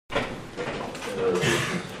Okay,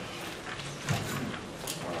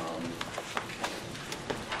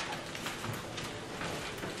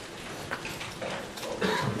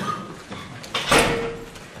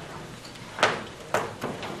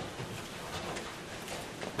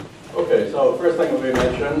 so first thing let me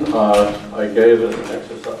mention, I gave as an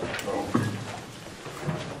exercise.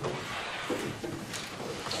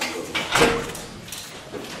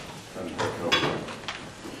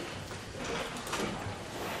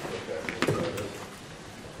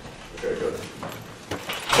 Okay, good.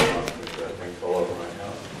 Things all over my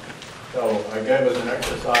house. So I gave as an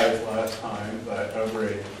exercise last time that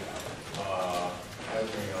every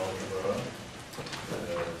hedging algebra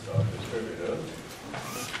is distributed.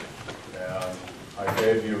 And I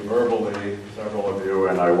gave you verbally, several of you,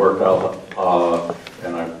 and I worked out,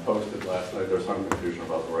 and I posted last night. There's some confusion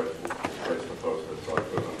about the right place to post it, so I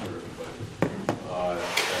put it on two different places.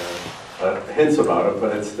 Hints about it,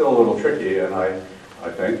 but it's still a little tricky, and I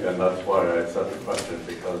think, and that's why I set the question,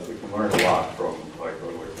 because we can learn a lot from like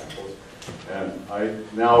little examples. And I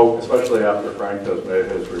now, especially after Frank has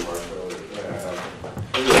made his remarks earlier today, I have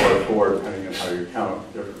 3 or 4, depending on how you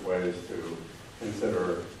count, different ways to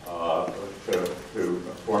consider to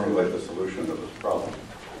formulate the solution to this problem.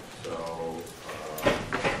 So,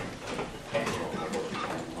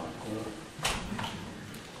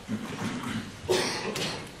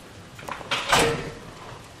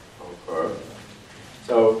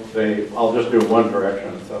 I'll just do one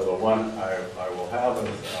direction. So the one I will have is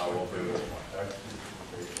we'll do this one, x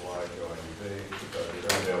equals y join z, because you're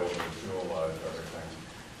going to be able to visualize everything.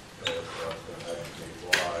 So it's less than x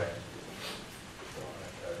equals y.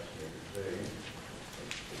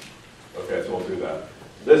 Okay, so we'll do that.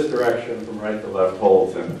 This direction from right to left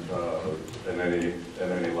holds in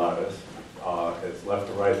any lattice. It's left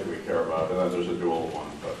to right that we care about, and then there's a dual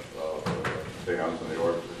one, but the ends and the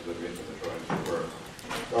orbits, the means and the joins first.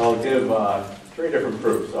 So I'll give 3 different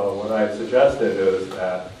proofs. So what I suggested is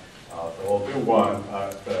that so we'll do one.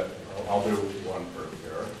 I'll do one proof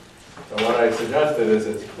here. So what I suggested is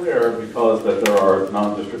it's clear because that there are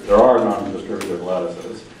non-distributive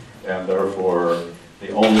lattices, and therefore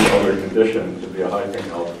the only other condition to be a high-ping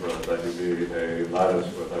algebra is that you be a lattice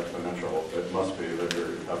with exponential. It must be that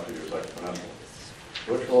you have to use exponential,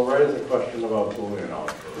 which will raise a question about Boolean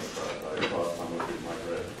algebra that I thought some of you might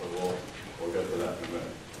raise, but we'll get to that in a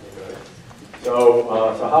minute. Okay. So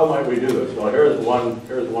how might we do this? Well, here's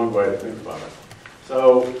one way to think about it.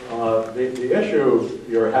 So the issue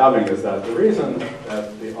you're having is that the reason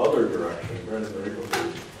that the other direction, greater than or equal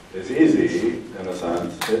to, is easy, in a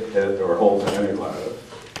sense, or holds in any lattice,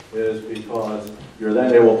 is because you're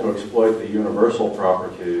then able to exploit the universal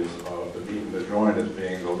properties of the meet and the join as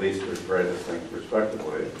being the least or greatest things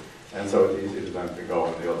respectively. And so it's easy to then to go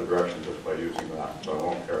in the other direction just by using that. So I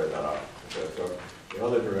won't carry that out. Okay, so the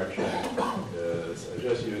other direction is I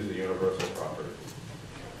just use the universal properties.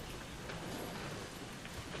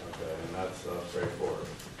 Okay, and that's straightforward.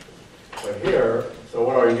 But here, so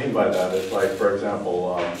what do I mean by that is, like, for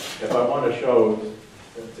example, if I want to show,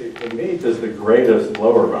 see, the meet is the greatest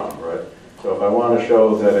lower bound, right? So if I want to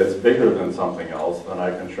show that it's bigger than something else, then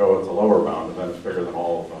I can show it's a lower bound, and then it's bigger than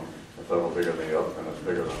all of them. It's a little bigger than the other, and it's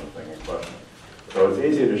bigger than the thing in question. So it's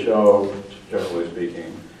easy to show, generally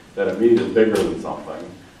speaking, that a meet is bigger than something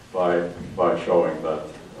by showing that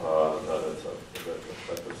that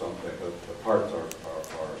something that the parts are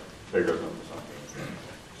bigger than something.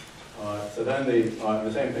 So then the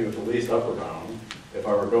same thing with the least upper bound. If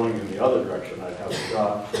I were going in the other direction, I'd have a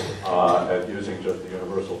shot at using just the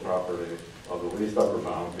universal property of the least upper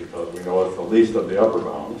bound, because we know it's the least of the upper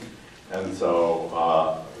bounds, and so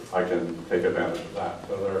I can take advantage of that.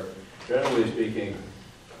 So they're, generally speaking,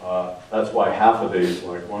 that's why half of these,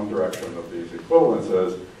 like one direction of these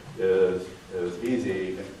equivalences, is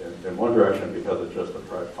easy in one direction because it just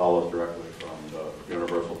follows directly from the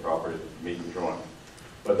universal property of meet and join.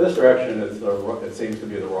 But this direction is it seems to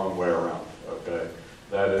be the wrong way around. Okay,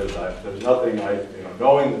 that is, there's nothing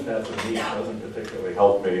knowing that that's a meet doesn't particularly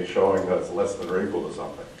help me showing that it's less than or equal to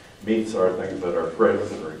something. Meets are things that are greater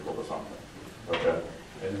than or equal to something. Okay,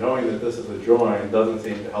 and knowing that this is a join doesn't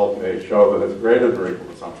seem to help me show that it's greater than or equal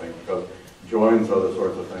to something, because joins are the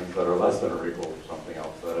sorts of things that are less than or equal to something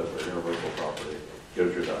else. That is, the universal property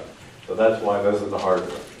gives you that. So that's why this is the hard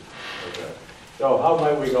direction. Okay. So how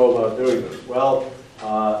might we go about doing this? Well,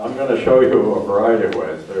 I'm going to show you a variety of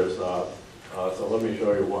ways. There's so let me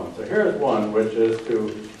show you one. So here's one, which is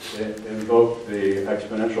to invoke the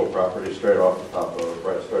exponential property straight off the top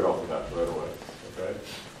of straight off the bat right away. Okay.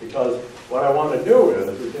 Because what I want to do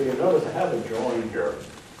is, you notice I have a join here.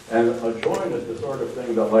 And a join is the sort of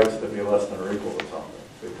thing that likes to be less than or equal to something,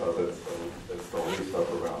 because it's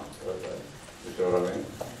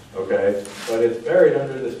but it's buried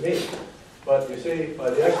under this mean. But you see,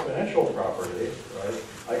 by the exponential property, right,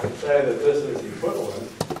 I can say that this is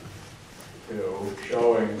equivalent to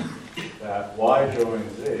showing that y join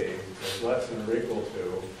z is less than or equal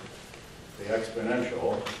to the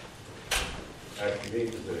exponential x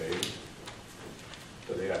meet z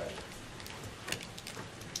to the x.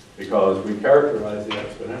 Because we characterize the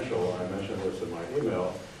exponential, I mentioned this in my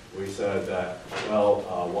email, we said that, well,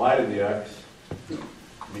 y to the x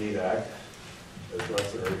meet x is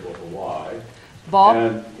less than or equal to y. Bob?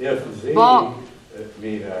 And if z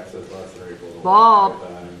meet x is less than or equal to Bob. y,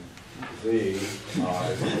 then z is the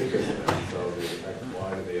weakest thing, so the x, y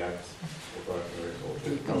to the x is less than or equal to,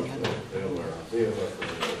 no, the other way around, z is less than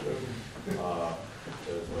or equal to,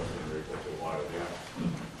 is less than or equal to y to the x.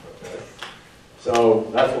 Okay? So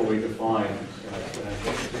that's what we define in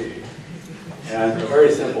exponential t. And a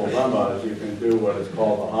very simple lemma is you can do what is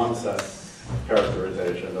called the onset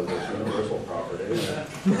characterization of this universal property.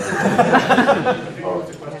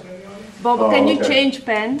 Bob, can you change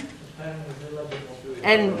pen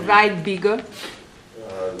and write bigger?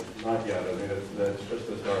 Not yet. I mean, it's just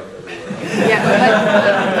as dark everywhere. Yeah,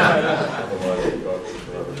 Otherwise, it goes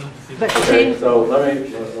forever. but Okay, change. so let me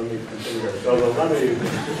continue here. So the lemma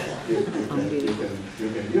you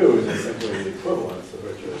can use is simply equivalence,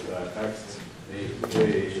 which is that x equals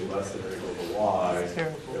z less than or equal to y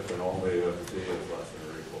if and only if z is less than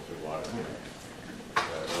or equal to y.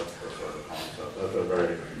 Okay, that's the sort of concept. That's a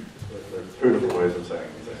very, there's two different ways of saying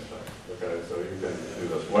the same thing. Okay, so you can do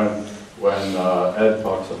this. When Ed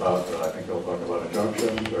talks about, I think he'll talk about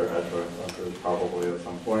injunctions or adjoint functions probably at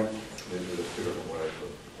some point. These are just two different ways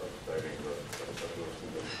of stating the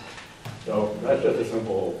condition. So that's just a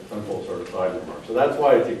simple sort of side remark. So that's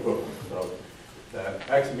why it's equivalent. So that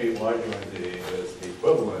x meet y join z is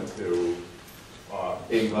equivalent to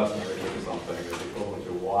being less than or equal to something is equivalent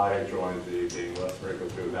to y join z being less than or equal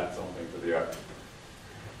to that something to the x.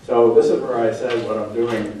 So this is where I said what I'm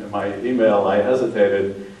doing in my email. I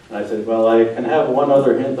hesitated and I said, well, I can have one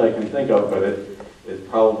other hint I can think of, but it is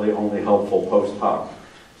probably only helpful post hoc.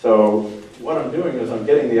 So what I'm doing is I'm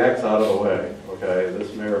getting the x out of the way. Okay,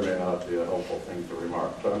 this may or may not be a helpful thing to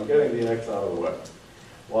remark, but I'm getting the x out of the way.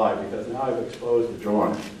 Why? Because now I've exposed a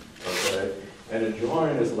join. Okay, and a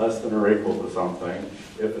join is less than or equal to something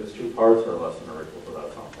if its two parts are less than or equal to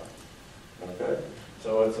that something. Okay,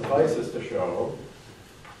 so it suffices to show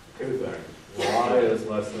two things. Y is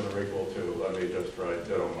less than or equal to, let me just write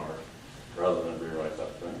ditto mark rather than rewrite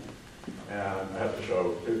that thing. And I have to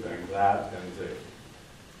show two things, that and z.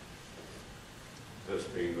 This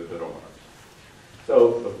being the ditto mark.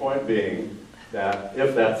 So the point being that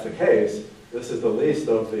if that's the case, this is the least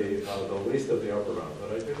of the upper bound.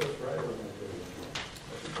 Did I do this right? Or am I doing this wrong?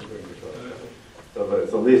 I think I'm doing this right. So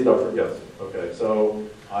it's the least upper, yes. Okay, so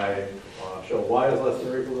I show y is less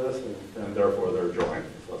than or equal to this, and therefore their joint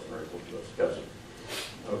is less than or equal to this. Yes.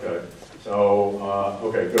 Okay, so,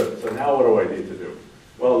 okay, good. So now what do I need to do?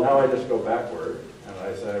 Well, now I just go backward, and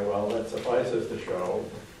I say, well, that suffices to show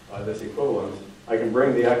this equivalence. I can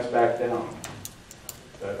bring the x back down.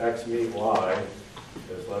 That x meet y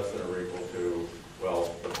is less than or equal to,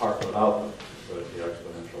 well, the part without the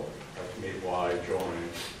exponential. X meet y join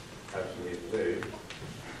x meet z.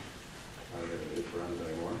 I don't even need friends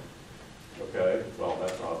anymore. Okay, well,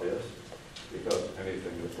 that's obvious, because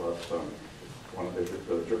anything is less than one. If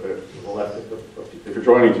you're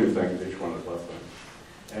joining two things, each one is less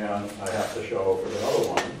than. And I have to show for the other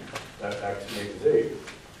one that x meet z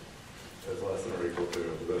is less than or equal to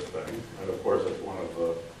this thing. And of course, it's one of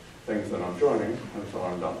the things that I'm joining, and so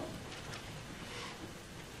I'm done.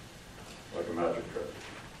 Like a magic trick.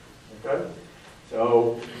 Okay?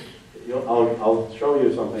 So I'll show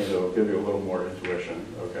you something that will give you a little more intuition,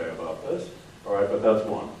 okay, about this. All right, but that's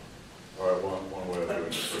one. All right, one way of doing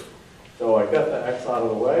it. So I get the x out of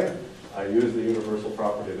the way, I use the universal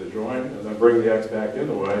property to join, and then bring the x back in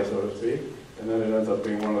the way, so to speak, and then it ends up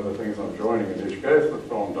being one of the things I'm joining in each case, and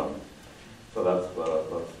so I'm done. So that's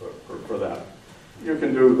for that. You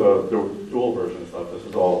can do the dual version stuff. This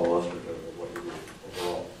is all illustrative of what you do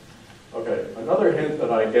overall. Okay, another hint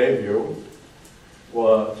that I gave you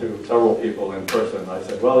was to several people in person. I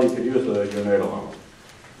said, well, you could use the unate lemma.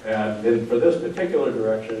 And for this particular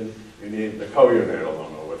direction, you need the co-unate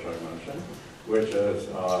lemma, which I mentioned, which is,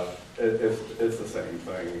 it's the same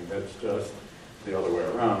thing. It's just the other way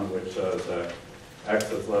around, which says that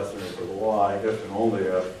x is less than or equal to y if and only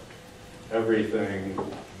if everything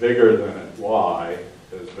bigger than y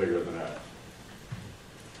is bigger than x.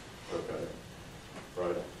 Okay,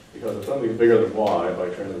 right? Because if something's bigger than y, by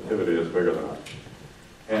transitivity, is bigger than x.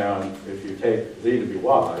 And if you take z to be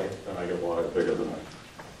y, then I get y is bigger than x.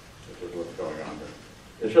 which is what's going on here.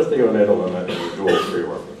 It's just the neonatal limit and the dual free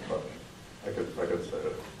worker, but I could say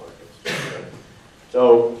it like it's okay.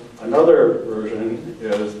 So another version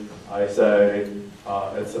is I say,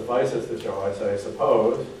 it suffices to show, I say,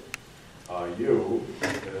 suppose U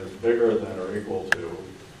is bigger than or equal to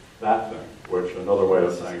that thing, which another way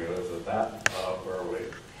of saying it is that where are we?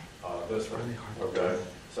 This thing, okay?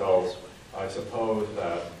 So I suppose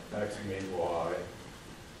that X meet Y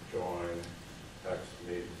join X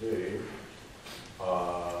meet Z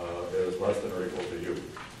is less than or equal to U,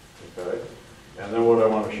 okay? And then what I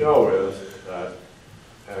want to show is that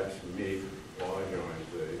X meet Y join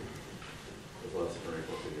Z is less than or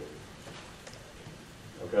equal to U.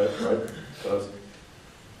 Okay, right? So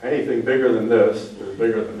anything bigger than this or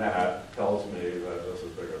bigger than that tells me that this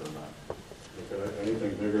is bigger than that. Okay?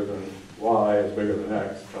 Anything bigger than Y is bigger than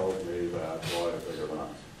X tells me that Y is bigger than X.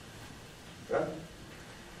 Okay?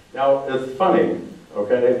 Now, it's funny,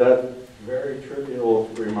 okay, that very trivial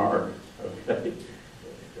remark, okay?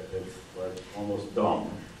 It's like almost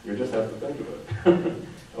dumb. You just have to think of it.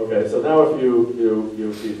 Okay, so now if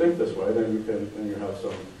you think this way, then you have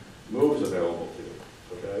some moves available to you.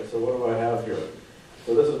 Okay, so what do I have here?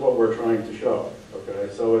 So this is what we're trying to show. Okay,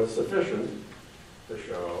 so it's sufficient to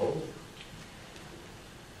show.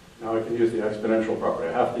 Now I can use the exponential property.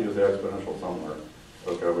 I have to use the exponential somewhere.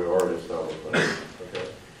 Okay, we already established that. Okay,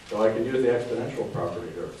 so I can use the exponential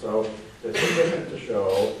property here. So it's sufficient to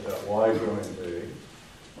show that Y join Z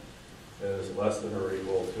is less than or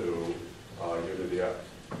equal to U to the X.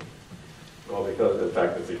 Well, because in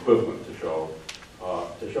fact it's equivalent to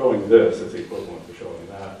showing this is equivalent to showing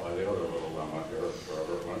that by the other little lemma here,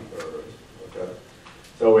 wherever it went, there it is. Okay.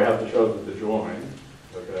 So we have to show that the join,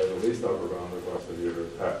 okay, the least upper bound is less than U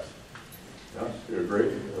to X. Yes, do you agree?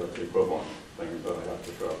 That's the equivalent thing that I have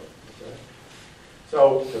to show. Okay.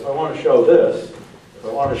 So if I want to show this, if I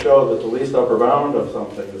want to show that the least upper bound of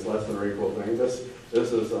something is less than or equal to this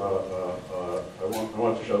is I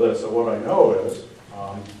want to show this. So what I know is,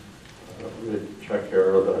 let me check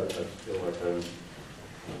here that I feel like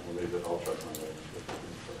I'll check my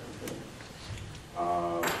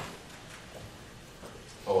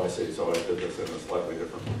oh, I see. So I did this in a slightly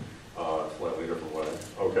different way.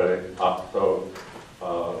 Okay. So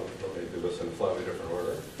let me do this in a slightly different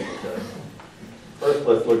order. Okay. First,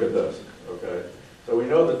 let's look at this. Okay. So we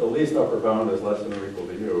know that the least upper bound is less than or equal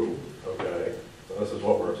to U. Okay. So this is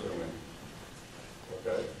what we're assuming.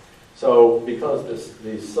 Okay. So because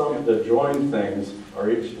the joined things are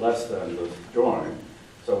each less than the join,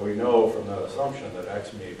 so we know from that assumption that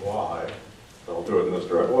X meet Y, so I'll do it in this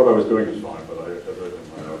direction. What I was doing is fine, but I have written in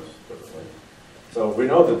my notes differently. So we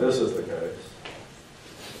know that this is the case,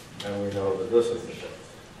 and we know that this is the case.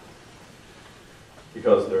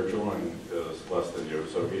 Because their join is less than U,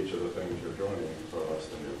 so each of the things you're joining are less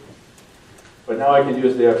than U. But now I can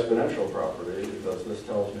use the exponential property, because this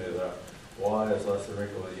tells me that Y is less than or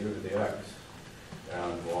equal to U to the X,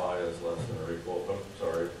 and Y is less than or equal,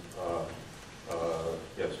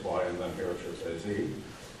 yes, Y, and then here it should say Z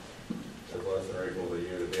is less than or equal to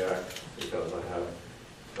U to the X, because I have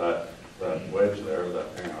that wedge there, that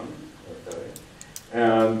and, okay?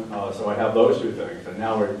 And so I have those two things, and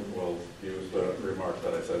now we'll use the remark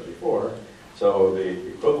that I said before. So the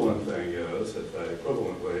equivalent thing is that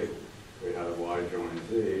equivalently, we have Y join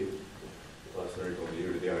Z less than or equal to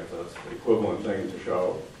U to the X. That's the equivalent thing to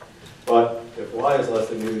show. But if Y is less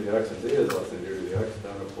than U to the X and Z is less than U to the X,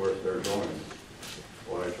 then of course they're joined.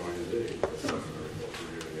 Y join Z is less than or equal to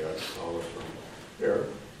U to the X. All this from here.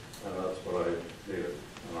 And that's what I needed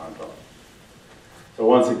and on top. So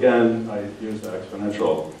once again, I use the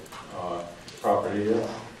exponential property here.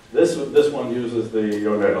 This one uses the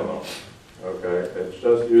neonatal limit. Okay, it's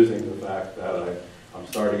just using the fact that I'm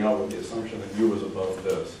starting out with the assumption that U is above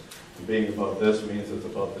this. And being above this means it's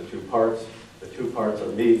above the two parts. The two parts are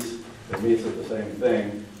meets. The meets are the same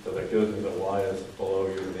thing. So that gives me that Y is below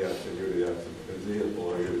U to the X and U to the X, and Z is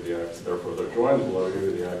below U to the X. Therefore, their join is below U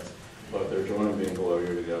to the X. But their join being below U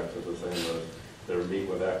to the X is the same as their meet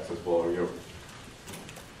with X is below U.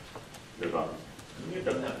 You're done. Can you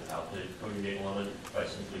have done that without the co-unit limit by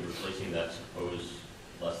simply replacing that suppose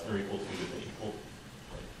less than or equal to with an equal?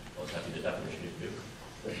 Like, what's that be the definition of U?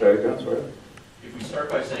 Say it again, sorry. If we start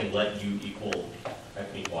by saying let U equal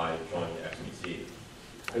X meet Y join X meet Z.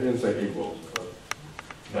 I didn't say equals.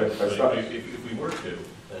 No, if we were to,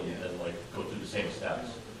 then like go through the same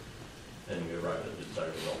steps, then we arrive at the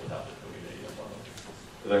desired result without the co-unit limit.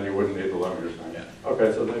 Then you wouldn't need the limit, you're saying? Yeah.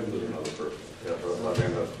 Okay, so maybe there's another person. Yeah, I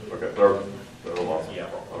mean, okay, there are lots of, yeah.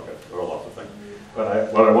 Okay, there are lots of things.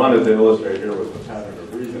 But what I wanted to illustrate here was the pattern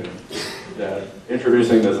of reasoning that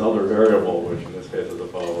introducing this other variable, which in this case is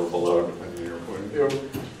above or below, depending on your point of view,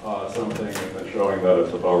 something, and then showing that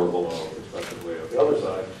it's above or below, respectively, at the other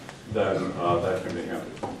side, then that can be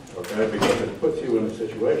handled. Okay, because it puts you in a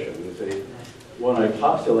situation. You see, when I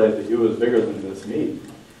postulate that U is bigger than this mean,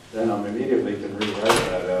 then I immediately can rewrite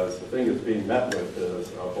that as the thing that's being met with is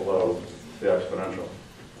below the exponential.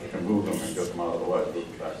 I can move them and get them out of the way, move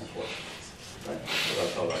them back and forth. Okay? So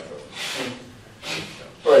that's how that goes.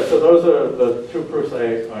 All right, so those are the two proofs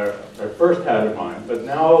I first had in mind, but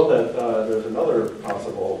now that there's another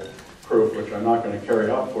possible proof, which I'm not going to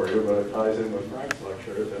carry out for you, but it ties in with Frank's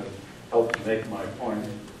lectures and helps make my point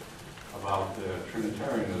about the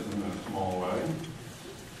Trinitarianism in a small way,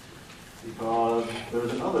 because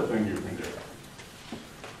there's another thing you can do.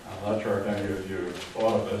 I'm not sure if any of you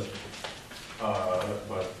thought of this,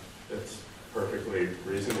 but it's perfectly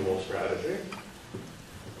reasonable strategy.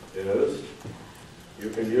 Is you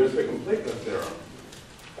can use the completeness theorem.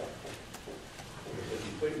 The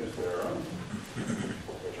completeness theorem,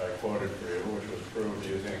 which I quoted for you, which was proved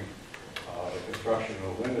using the construction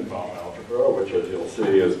of Lindenbaum algebra, which, as you'll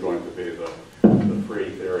see, is going to be the free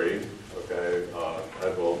theory. Okay,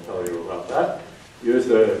 Ed will tell you about that. Use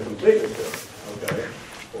the completeness theorem, okay,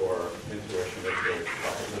 for intuitionistic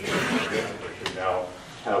propositions, which you now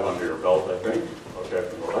have under your belt, I think, okay,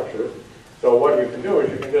 from the lectures. So what you can do is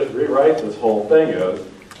you can just rewrite this whole thing as,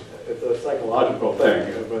 it's a psychological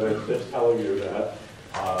thing, but it's just telling you that,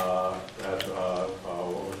 what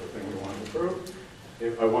was the thing you wanted to prove?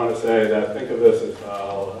 If I want to say that, think of this as,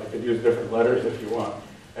 I could use different letters if you want.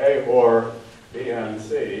 A or B and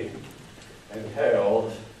C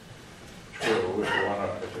entails true,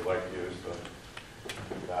 if you like to use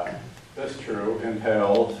that. This true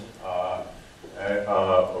entails, oh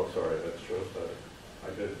sorry, that's true, but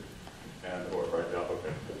I did and or right now,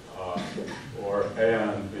 okay. Or A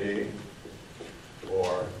and B,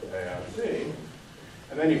 or A and C.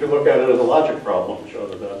 And then you can look at it as a logic problem and show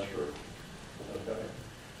that that's true. Okay.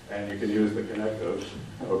 And you can use the connectives,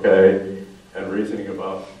 okay, and reasoning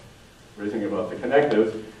about the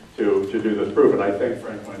connectives to do this proof. And I think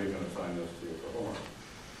Frank might even assign this to you for homework.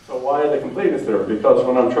 So why the completeness theorem? Because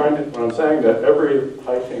when I'm saying that every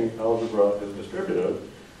Heyting algebra is distributive,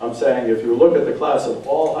 I'm saying if you look at the class of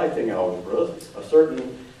all Heyting algebras, a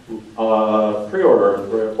certain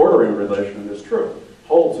ordering relation is true,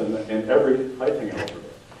 holds in every Heyting algebra.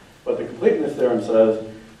 But the completeness theorem says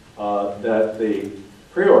that the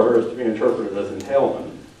preorder is to be interpreted as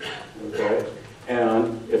entailment, okay?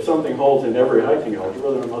 And if something holds in every Heyting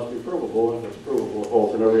algebra, then it must be provable. If it's provable, it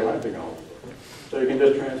holds in every Heyting algebra. So you can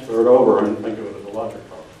just transfer it over and think of it as a logic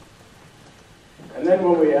problem. And then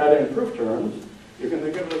when we add in proof terms, you can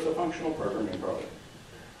think of it as a functional programming problem.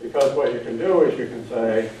 Because what you can do is you can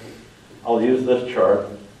say, I'll use this chart.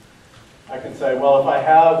 I can say, well, if I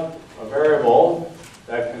have a variable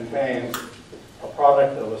that contains a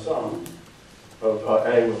product of a sum, of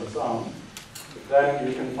A with a sum, then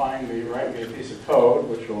you can write me a piece of code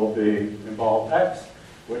which will involve X,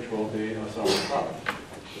 which will be a sum of products.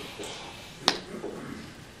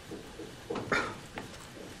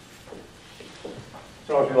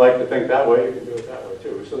 So if you like to think that way, you can do it that way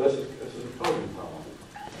too. So this is a coding problem.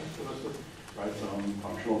 So this is write some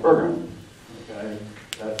functional program. Okay,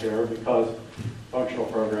 that's here because functional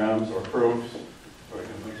programs or proofs, or you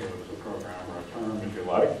can think of it as a program or a term if you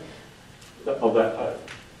like, of that type.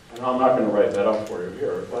 And I'm not going to write that up for you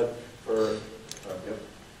here, but for yep.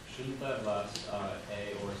 Shouldn't that last A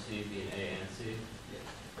or C be an A and C?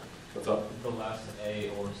 What's up? The last A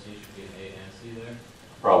or C should be an A and C there?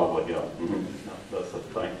 Probably, yeah. Mm-hmm. No, that's the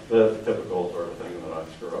thing. The typical sort of thing that I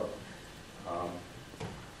screw up.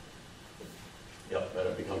 Yep, then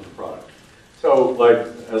it becomes a product. So, like,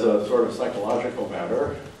 as a sort of psychological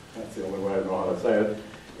matter, that's the only way I know how to say it,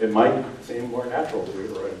 it might seem more natural to you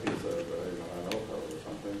to write a piece of, an L code or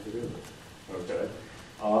something to do this. Okay?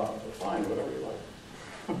 Fine, whatever you like.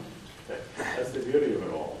 Okay. That's the beauty of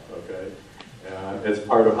it all, okay? And it's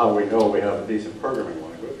part of how we know we have a decent programming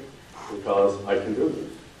language, because I can do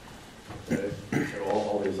this. Okay? So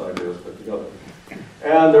all these ideas put together.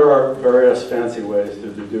 And there are various fancy ways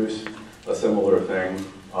to deduce a similar thing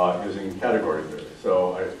using category theory.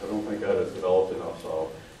 So I don't think that is developed enough,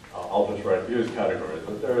 so I'll just use categories.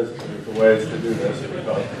 But there's ways to do this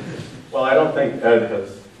because, well, I don't think Ed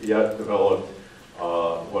has yet developed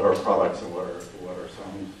what are products and what are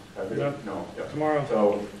sums. Have you? No. Yeah. Tomorrow.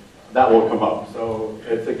 So that will come up. So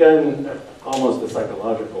it's, again, almost a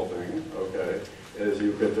psychological thing, okay, is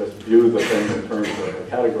you could just view the thing in terms of a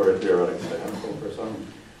category theoretic stance. So for some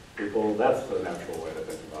people, that's the natural way to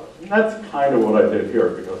think about it. And that's kind of what I did here,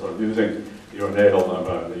 because I'm using neonatal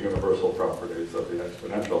lemma and the universal properties of the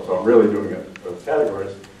exponential. So I'm really doing it with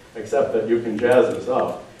categories, except that you can jazz this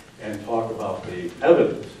up and talk about the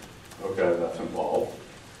evidence, okay, that's involved.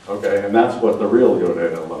 Okay, and that's what the real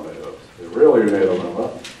neonatal lemma is. The real neonatal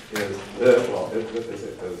lemma is this, well,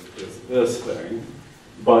 is this thing,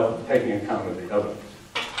 but taking account of the evidence.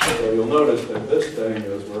 So you'll notice that this thing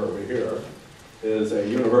is where over here is a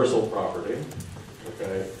universal property.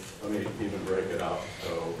 Okay, let me even break it out.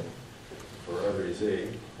 So for every z,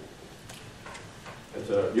 it's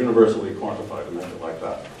a universally quantified dimension like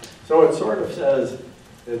that. So it sort of says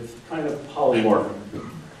it's kind of polymorphic.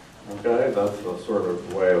 Okay, that's the sort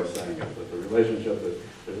of way of saying it, that the relationship is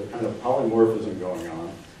there's a kind of polymorphism going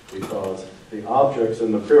on because the objects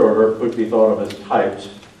in the preorder could be thought of as types,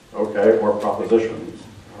 okay, or propositions,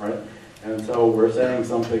 all right? And so we're saying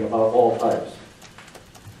something about all types.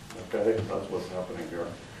 Okay, that's what's happening here.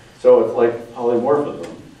 So it's like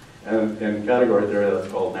polymorphism, and in category theory that's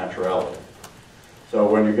called naturality. So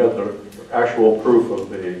when you get the actual proof of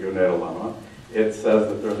the neonatal lemma, it says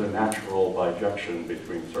that there's a natural bijection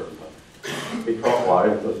between certain things. Because why?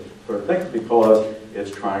 Because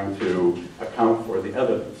it's trying to account for the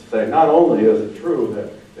evidence. Say, not only is it true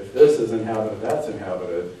that if this is inhabited, that's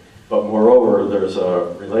inhabited, but moreover, there's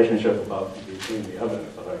a relationship between the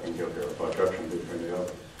evidence that I can give here, a bijection between the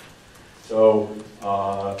evidence. So,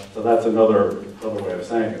 so that's another way of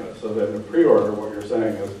saying it. So that in the preorder, what you're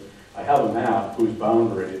saying is, I have a map whose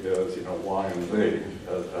boundary is, y and z,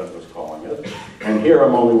 as Ed was calling it. And here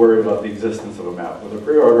I'm only worried about the existence of a map. With a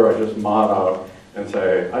preorder, I just mod out and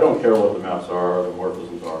say, I don't care what the maps are, the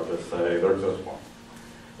morphisms are, just say there exists one.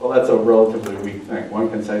 Well, that's a relatively weak thing. One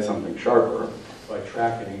can say something sharper by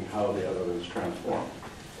tracking how the evidence transforms.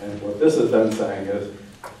 And what this is then saying is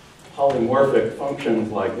polymorphic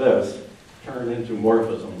functions like this turn into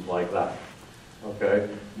morphisms like that. Okay?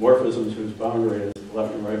 Morphisms whose boundary is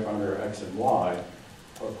left and right boundary are x and y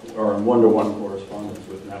are in one-to-one correspondence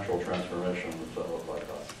with natural transformations that look like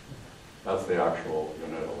that. That's the actual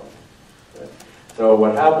neonatal lemma. Okay? So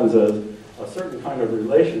what happens is a certain kind of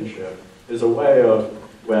relationship is a way of,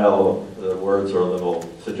 well, the words are a little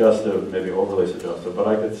suggestive, maybe overly suggestive, but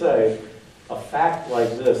I could say a fact like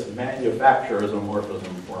this manufactures a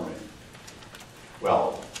morphism for me.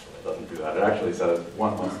 Well, it doesn't do that. It actually says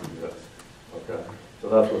one must exist. Okay? So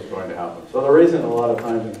that's what's going to happen. So the reason a lot of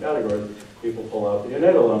times in categories people pull out the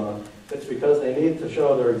neonatal lemma, it's because they need to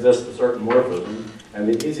show there exists a certain morphism, and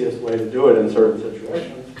the easiest way to do it in certain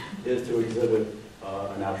situations is to exhibit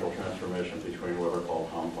a natural transformation between what are called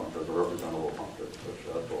Hom functors or representable functors,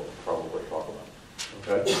 which we'll probably talk about.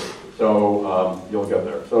 Okay? So you'll get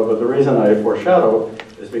there. So, but the reason I foreshadow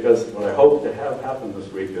is because what I hope to have happen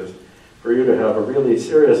this week is for you to have a really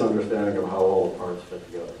serious understanding of how all the parts fit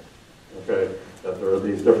together. Okay? That there are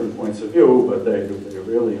these different points of view, but they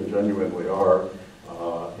really and genuinely are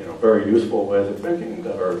very useful ways of thinking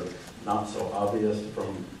that are not so obvious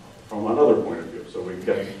from another point of view. So we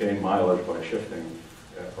gain mileage by shifting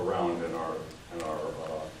around in our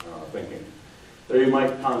thinking. So you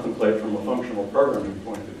might contemplate from a functional programming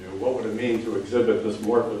point of view, what would it mean to exhibit this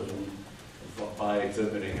morphism by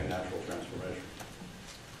exhibiting a natural transformation?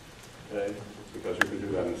 Okay? Because you can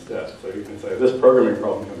do that instead. So you can say this programming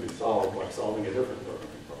problem can be solved by solving a different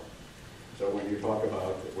programming problem. So when you talk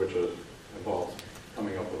about, which involves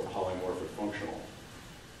coming up with a polymorphic functional,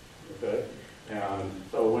 okay? And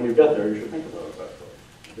so when you get there, you should think about it that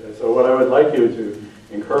way. Okay? So what I would like you to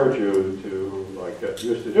encourage you to get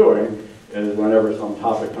used to doing is whenever some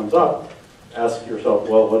topic comes up, ask yourself,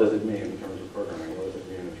 well, what does it mean in terms of programming? What does it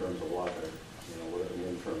mean in terms of logic? What does it mean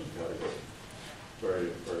in terms of categories? Very,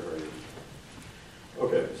 very, very useful.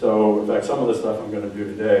 Okay, so in fact, some of the stuff I'm going to do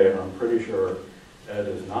today, I'm pretty sure Ed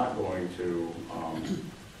is not going to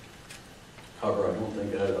cover. I don't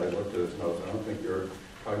think, Ed, I looked at his notes, I don't think you're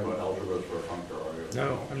talking about algebras for a functor, are you?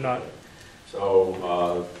 No, I'm not.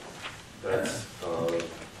 So that's, oh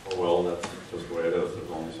well, that's just the way it is.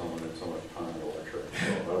 There's only so much time in a lecture.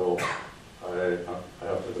 So I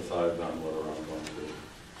have to decide then whether I'm going to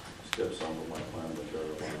skip some of my planned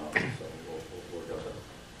material or not. So we'll get there.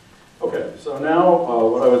 Okay, so now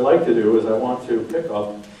what I would like to do is I want to pick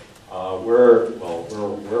up where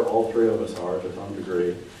all three of us are to some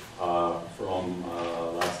degree from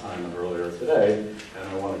last time and earlier today, and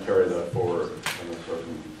I want to carry that forward in a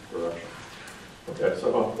certain direction. Okay,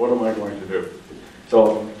 so what am I going to do?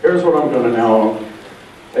 So here's what I'm going to now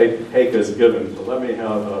take as given. So let me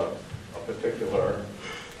have a particular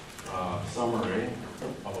summary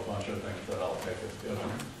of a bunch of things that I'll take as given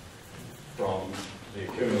from the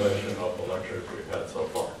accumulation of the lectures we've had so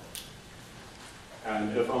far.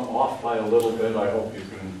 And if I'm off by a little bit, I hope you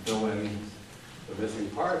can fill in the missing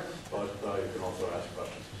parts, but you can also ask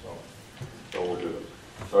questions. So we'll do this.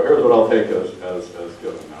 So here's what I'll take as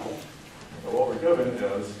given now. So what we're given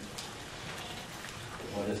is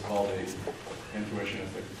what is called the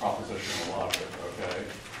intuitionistic propositional logic, okay?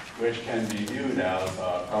 Which can be viewed as,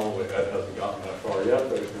 probably that hasn't gotten that far yet,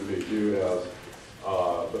 but it can be viewed as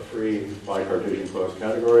the free bi-Cartesian closed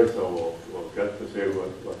category, so we'll get to see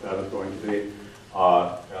what that is going to be.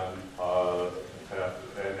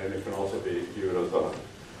 And it can also be viewed as a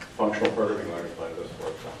functional programming language like this, for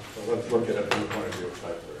example. So let's look at it from the point of view of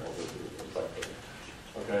type theory.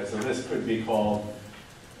 Okay, so this could be called,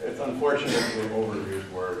 it's unfortunately an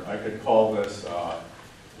overused word. I could call this,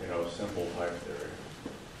 simple type theory.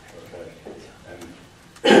 Okay,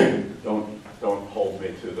 and don't hold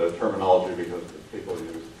me to the terminology because people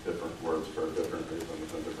use different words for different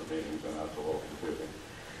reasons and different meanings, and that's a little confusing.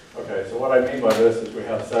 Okay, so what I mean by this is we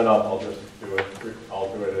have set up. I'll just do it.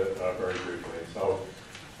 I'll do it very briefly. So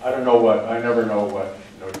I never know what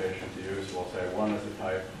notation to use. We'll say one is a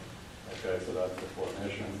type. Okay, so that's the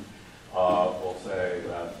formation. We'll say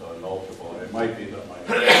that null triple A. It might be that my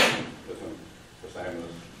notation isn't the same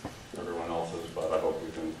as everyone else's, but I hope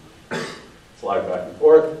we can slide back and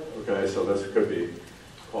forth. Okay, so this could be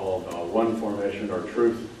called one formation or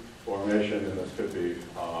truth formation, and this could be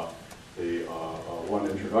the one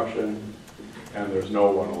introduction, and there's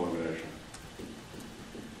no one elimination.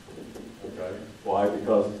 Okay, why?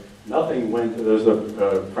 Because nothing went.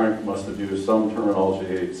 Frank must have used some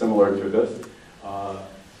terminology similar to this.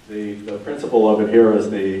 The principle of it here is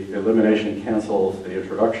the elimination cancels the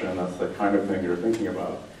introduction. That's the kind of thing you're thinking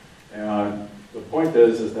about. And the point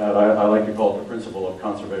is that I like to call it the principle of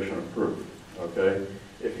conservation of proof. Okay,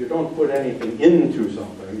 if you don't put anything into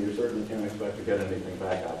something, you certainly can't expect to get anything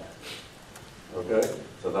back out. Okay,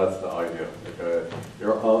 so that's the idea. Okay,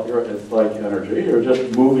 it's like energy. You're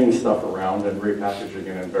just moving stuff around and repackaging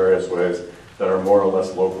it in various ways that are more or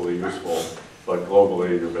less locally useful, but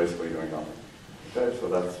globally you're basically doing nothing. Okay, so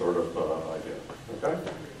that's sort of the idea. Okay,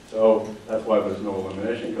 so that's why there's no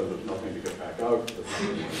elimination, because there's nothing to get back out.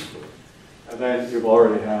 And then you've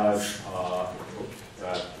already had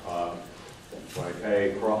that like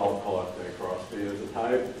I'll call it A cross B as a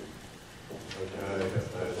type. Okay,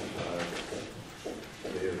 if that is a type. B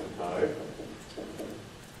is a type.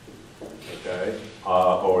 Okay.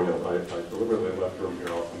 Yes, I deliberately left room here.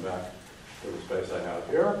 I'll come back to the space I have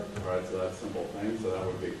here. All right, so that's a simple thing. So that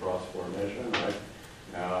would be cross formation, right?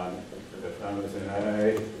 And if M is in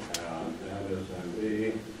A, and N is in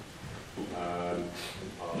B, and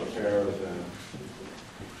the pair is in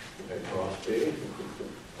A cross B,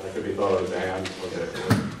 that could be thought of as and,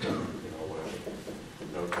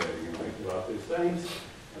 notating and thinking about these things.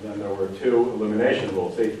 And then there were two elimination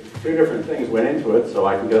rules. See, two different things went into it, so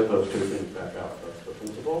I can get those two things back out. That's the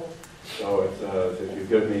principle. So it says if you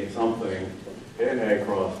give me something in A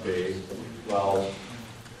cross B, well,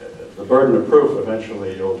 the burden of proof,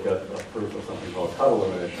 eventually you'll get a proof of something called cut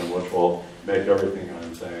elimination, which will make everything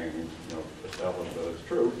I'm saying, establish that it's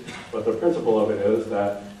true. But the principle of it is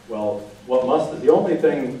that, well, what must have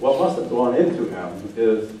gone into M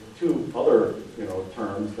is two other,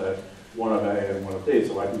 terms that one of A and one of B,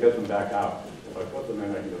 so I can get them back out. If I put them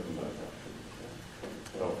in, I can get them back out.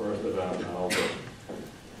 So first event, I'll just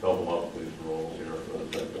double up these rules here for the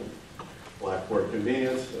sake of Blackboard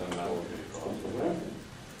convenience, and that will be cross event.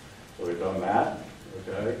 So we've done that,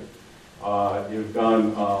 okay? You've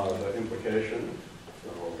done the implication. So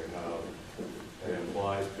we have A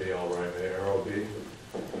implies B, I'll write A arrow B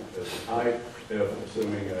is a type, if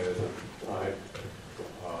assuming A is a type.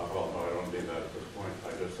 Well, no, I don't mean that at this point. I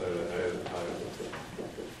just say that A is a type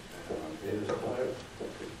and B is a type.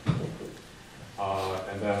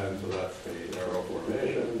 And then, so that's the arrow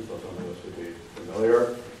formation, so some of this would be familiar.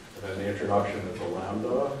 And then the introduction is a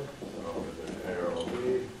lambda, so it's an A arrow B.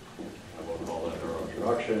 And we'll call that arrow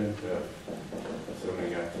introduction,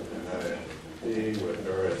 assuming X is in A and X is in B, with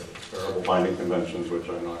various variable binding conventions, which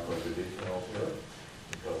I'm not going to detail here,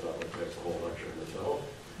 because that would take the whole lecture in itself.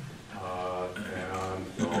 And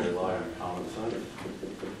so I'll rely on common sense.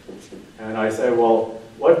 And I say, well,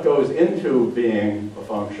 what goes into being a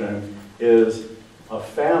function is a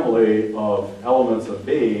family of elements of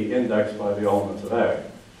B indexed by the elements of A.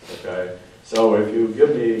 Okay? So if you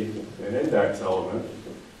give me an index element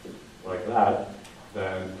like that,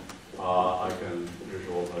 then I can,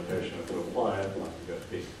 usual notation to apply it, I can get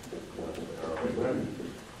B. That's the arrow again.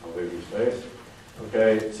 I'll leave you space.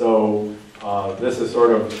 Okay, so this is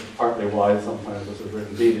sort of partly why sometimes this is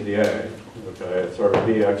written B to the A. Okay, it's sort of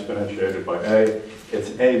B exponentiated by A.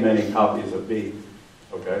 It's A many copies of B.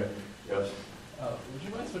 Okay, yes? Would you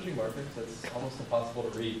mind switching markers? It's almost impossible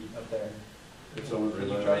to read up there. If someone Can you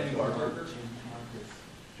related. try using markers?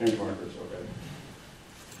 Change markers, okay.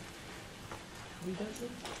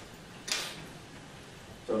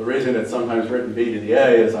 So the reason it's sometimes written B to the A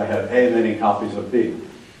is I have A many copies of B,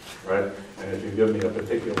 right? And if you give me a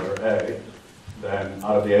particular A, then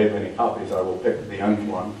out of the A many copies, I will pick the nth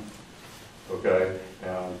one, okay?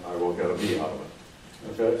 And I will get a B out of it,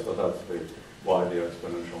 okay? So that's why the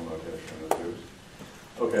exponential notation is used.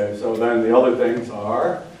 Okay, so then the other things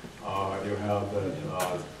are, you have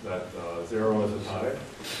that 0 is a type.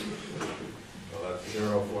 So that's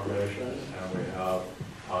 0 formation, and we have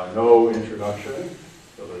no introduction.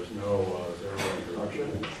 So there's no 0 introduction.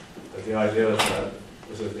 But the idea is that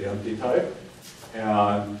this is the empty type.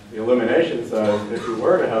 And the elimination says if you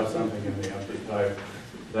were to have something in the empty type,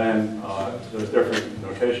 then there's different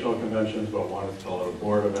notational conventions, but one is called a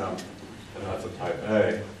board of M, and that's a type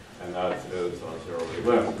A, and that is 0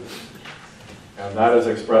 elim. And that is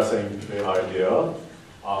expressing the idea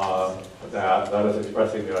that is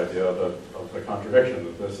expressing the idea that of the contradiction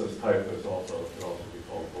that this type is also could also be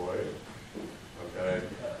called void, okay,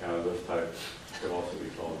 and this type could also be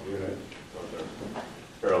called unit. So they're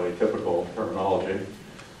fairly typical terminology.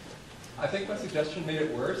 I think my suggestion made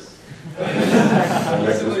it worse.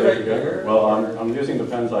 Well, I'm using the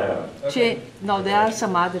pens I have. Okay. No, there are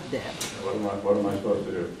some others there. What am I supposed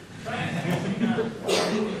to do?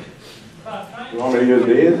 You want me to use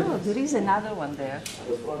these? No, there is another one there.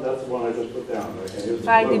 This one, that's the one I just put down. I can use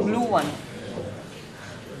Try the blue blue one.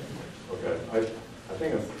 Okay, I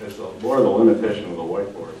think it's more the limitation of the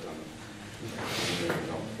whiteboard than anything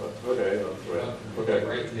else. But okay, that's the way. Okay.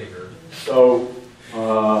 Right taker. So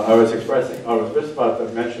I was just about to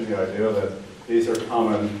mention the idea that these are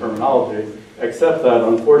common terminology, except that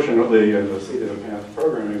unfortunately in the seated advanced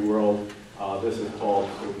programming world, this is called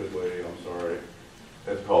stupidly, I'm sorry,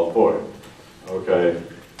 it's called void. Okay,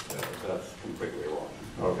 that's completely wrong.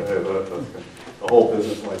 Okay, that's the whole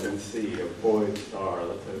business like in C, a void star,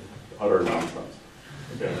 that's utter nonsense.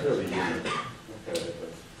 Okay, it's really unit. Okay,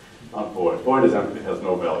 that's not void. Void is empty, it has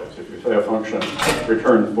no values. If you say a function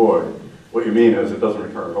returns void, what you mean is it doesn't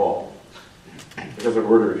return at all. Because if it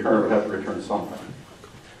were to return, it would have to return something.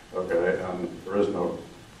 Okay, and there is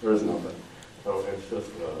nothing. So it's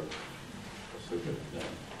just a stupid thing.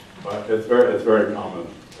 But it's very common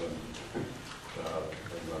in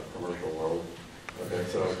the commercial world. Okay,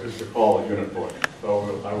 so it's to call a unit void. So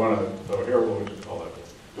so here we'll just call that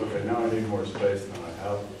void. Okay, now I need more space than I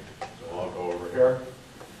have, so I'll go over here.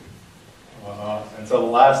 And so the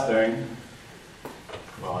last thing,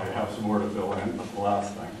 well, I have some more to fill in, but the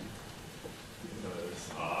last thing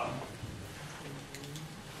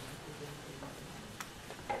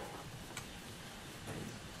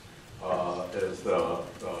is the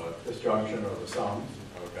disjunction of the sums.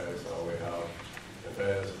 Okay, so we have if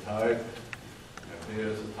A is a type, if B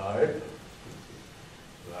is a type,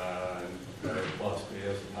 then A plus B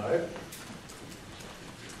is a type.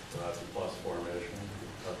 So that's a plus formation.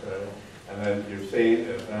 Okay, and then you've seen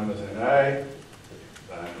if M is in A,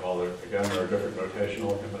 then again there are different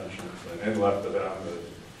notational conventions. And in left of M is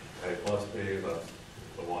A plus B. That's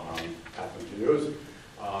the one I happen to use.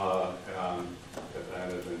 And if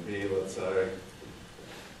N is in B, let's say,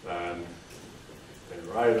 then in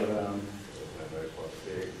right of M is A plus B.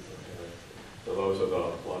 Okay. So those are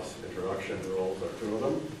the plus introduction rules, there are two of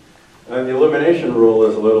them. And then the elimination rule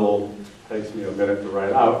is takes me a minute to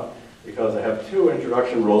write out, because I have two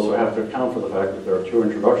introduction rules, so I have to account for the fact that there are two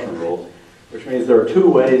introduction rules, which means there are two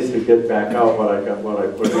ways to get back out what I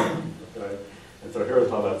put in. Okay? And so here's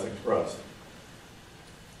how that's expressed.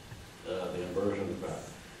 The inversion of that.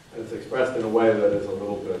 It's expressed in a way that is a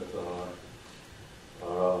little bit,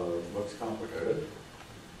 looks complicated.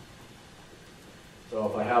 So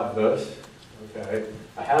if I have this, okay,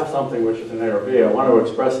 I have something which is an A or B, I want to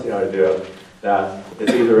express the idea that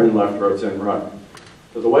it's either in left or it's in right.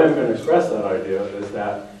 So the way I'm going to express that idea is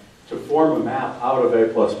that to form a map out of A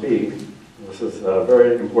plus B, this is a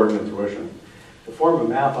very important intuition, to form a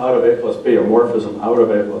map out of A plus B, a morphism out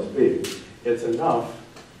of A plus B, it's enough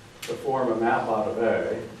to form a map out of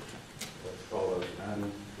A, let's call this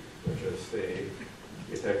N, which is C.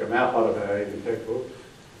 You take a map out of A, you take,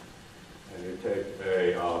 and you take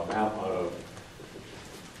a map out of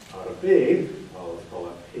B, well, let's call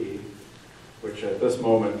that P, which at this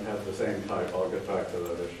moment has the same type. I'll get back to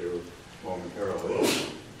that issue momentarily.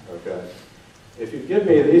 Okay. If you give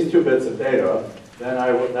me these two bits of data, then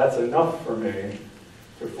that's enough for me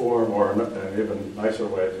to form, or an even nicer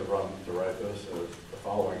way to write this is the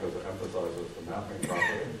following, because it emphasizes the mapping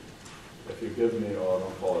property. If you give me, I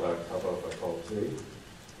don't call it X, how about if I call it Z?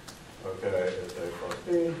 Okay, it's A plus B.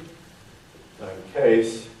 Then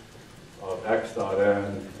case, of x dot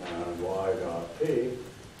n and y dot p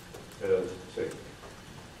is C.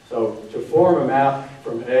 So to form a map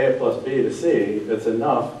from A plus B to C, it's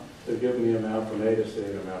enough to give me a map from A to C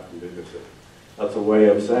and a map from B to C. That's a way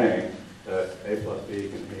of saying that A plus B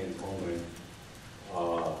contains only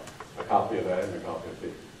a copy of A and a copy of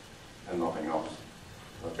B, and nothing else.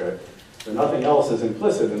 Okay? So nothing else is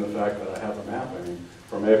implicit in the fact that I have a mapping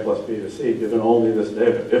from A plus B to C given only this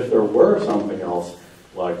data. If there were something else,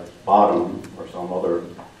 like bottom or some other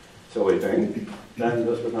silly thing, then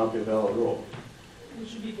this would not be a valid rule. It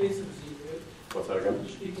should be case of Z, right? What's that again? It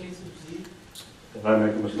should be case of Z. Did I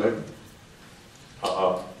make a mistake?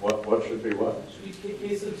 What should be what? It should be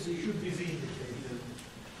case of Z. Should be Z in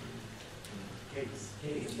the case.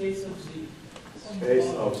 Case of Z.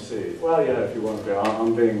 Case of C. Well, yeah, if you want to be,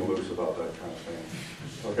 I'm being loose about that kind of thing.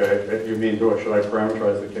 Okay, you mean, should I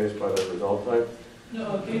parameterize the case by the result type?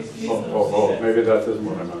 No, case of Z. Maybe that isn't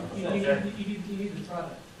what I meant. You need the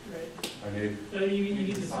product, right? I need, No, you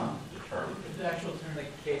need the sum, The term. the actual term.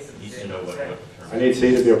 Like case of Needs Z. to know what the term I need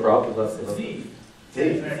C to be a prop, is that? Z. Z.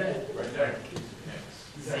 Z. Right there.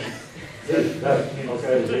 Z.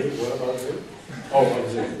 Okay, Z, what about Z? Oh,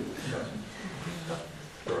 Z.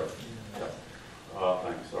 Correct.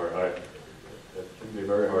 Thanks, sorry, it can be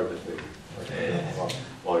very hard to see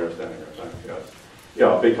while you're standing there, thanks, yes.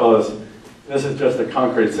 Yeah, because this is just a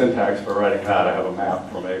concrete syntax for writing that. I have a map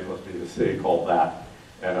from A plus B to C called that.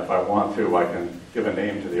 And if I want to, I can give a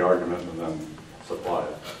name to the argument and then supply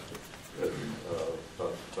it.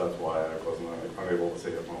 That's why I wasn't unable to see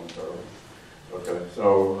it momentarily. Okay,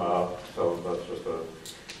 so that's just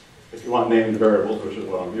if you want named variables, which is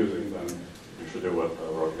what I'm using, then you should do what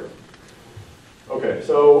I wrote here. Okay,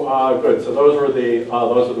 so good. So those are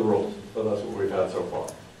the rules. So that's what we've had so far.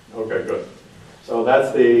 Okay, good. So that's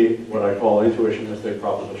what I call intuitionistic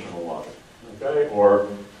propositional logic. Okay, or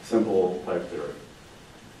simple type theory.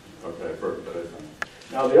 Okay, for today's thing.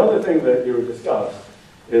 Now the other thing that you discussed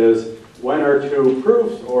is when are two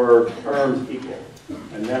proofs or terms equal?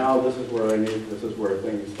 And now this is where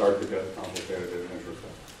things start to get complicated and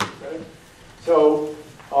interesting. Okay? So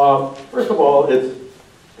first of all, it's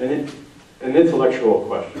an intellectual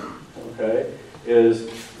question. Okay, is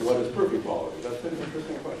what is proof equality? That's an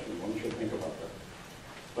interesting question. One should think about that.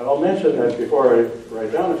 But I'll mention that before I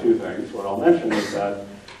write down a few things. What I'll mention is that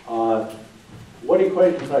what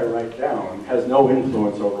equations I write down has no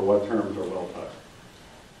influence over what terms are well typed.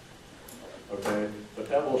 Okay, but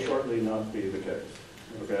that will shortly not be the case.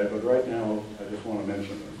 Okay, but right now I just want to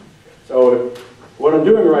mention this. So what I'm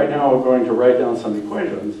doing right now, I'm going to write down some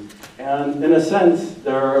equations, and in a sense,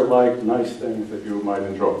 they're like nice things that you might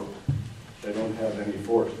enjoy. They don't have any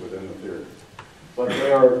force within the theory, but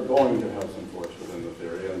they are going to have some force within the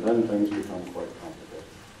theory, and then things become quite complicated.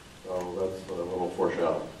 So that's a little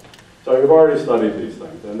foreshadowing. So you've already studied these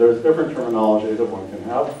things, and there's different terminology that one can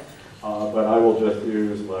have, but I will just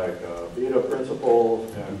use like beta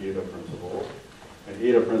principles and eta principles. And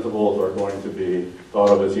eta principles are going to be thought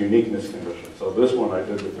of as uniqueness conditions. So this one I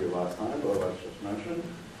did with you last time, but let's just mention.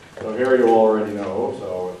 So here you already know,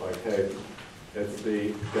 so if I take, it's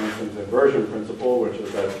the, for instance, inversion principle, which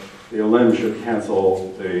is that the elim should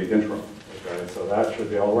cancel the interim. Okay, so that should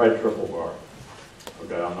be, I'll write triple bar.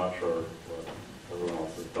 Okay, I'm not sure what everyone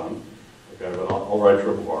else has done. Okay, but I'll write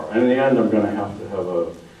triple bar. And in the end, I'm going to have to have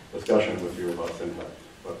a discussion with you about syntax,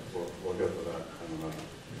 but we'll get to that in a minute.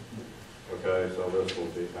 Okay, so this will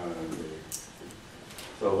be N and B.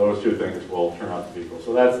 So those two things will turn out to be equal.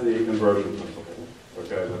 So that's the inversion principle,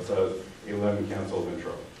 okay, that says elim cancels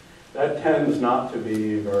intro. That tends not to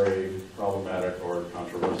be very problematic or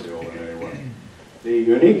controversial in any way. The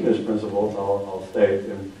uniqueness principles, I'll state,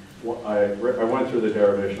 and I went through the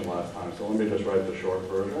derivation last time, so let me just write the short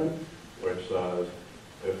version, which says,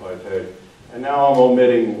 if I take, and now I'm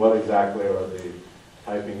omitting what exactly are the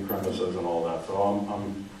typing premises and all that, so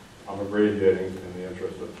I'm abbreviating in the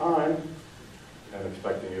interest of time and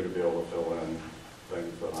expecting you to be able to fill in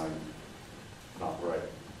things that I'm not writing.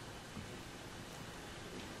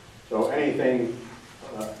 So anything,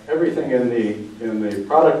 everything in the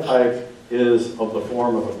product type is of the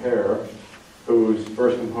form of a pair whose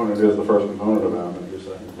first component is the first component of M and whose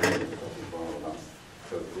second component is the second component of M.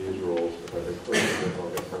 Because these rules, if I get first of this, I'll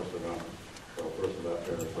get first of M. So first of that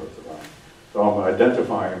pair is first of M. So I'm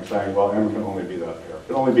identifying and saying, well, M can only be that pair. It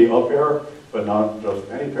can only be a pair, but not just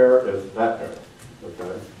any pair, it's that pair.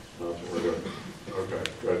 Okay? So that's what we're doing. Okay,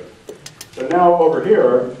 good. So now over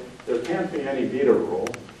here, there can't be any beta rule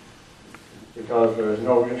because there's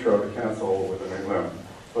no intro to cancel with an elim.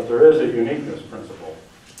 But there is a uniqueness principle.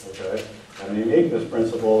 Okay? And the uniqueness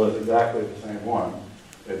principle is exactly the same one.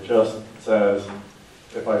 It just says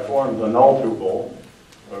if I form the null tuple,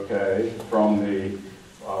 okay, from the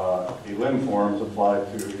elim forms applied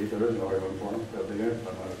to, there is no elim form at the end.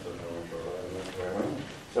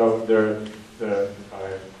 So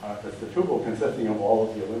it's the tuple consisting of all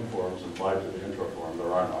of the elim forms applied to the intro form.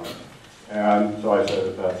 There are none. And so I say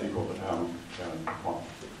that that's equal to m and 1.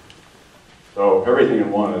 So everything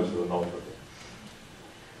in 1 is the null tuple.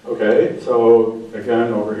 Okay, so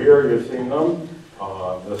again, over here you've seen them.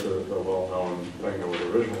 This is the well-known thing that was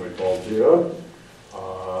originally called GIA,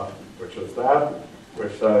 which is that,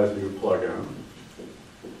 which says you plug in,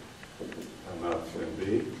 and that's in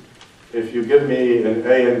B. If you give me an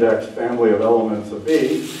A-index family of elements of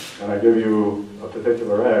B, and I give you a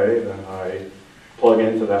particular A, then I plug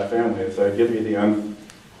into that family and say, give me the nth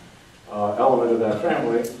element of that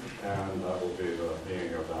family, and that will be the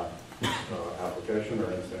meaning of that application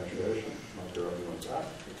or instantiation. I'm not sure everyone's that.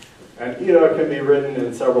 And eta can be written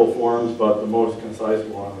in several forms, but the most concise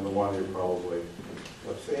one, and the one you probably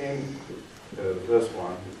have seen, is this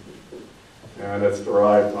one. And it's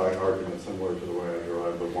derived by an argument similar to the way I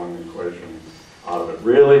derived the one equation out of it.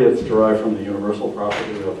 Really, it's derived from the universal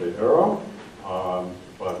property of the arrow,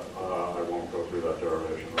 but I won't go through that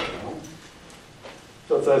derivation right now.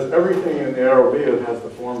 So it says everything in the arrow B has the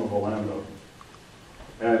form of a lambda.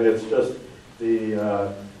 And it's just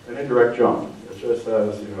an indirect jump. It just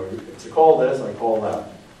says, you know, if you call this, I call that.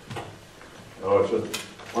 No, it's just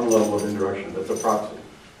one level of indirection. It's a proxy.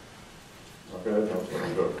 Okay, that's what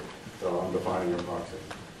I'm doing. So I'm defining a proxy.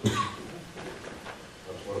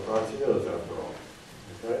 That's what a proxy is, after all.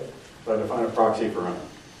 Okay? So I define a proxy for m.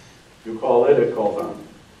 You call it, it calls m.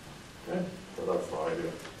 Okay? So that's the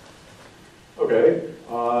idea. Okay,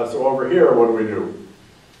 so over here, what do we do?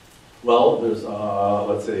 Well, there's,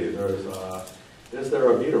 let's see, there's, is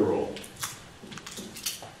there a beta rule?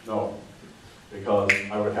 No, because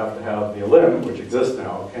I would have to have the elim, which exists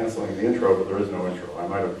now, canceling the intro, but there is no intro. I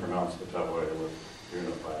might have pronounced it that way with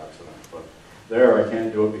unit by accident, but there I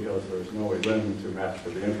can't do it because there's no elim to match to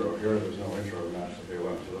the intro. Here, there's no intro to match to the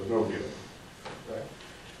elim, so there's no beta. Okay?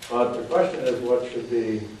 But the question is, what should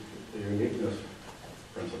be the uniqueness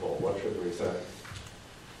principle? What should we say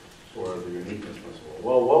for the uniqueness principle?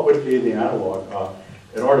 Well, what would be the analog?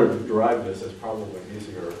 In order to derive this, it's probably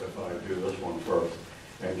easier if I do this one first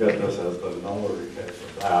and get this as the nullary case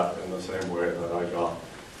of that in the same way that I got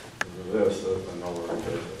this as the nullary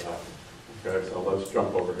case of that. Okay, so let's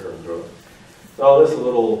jump over here and do it. So this is a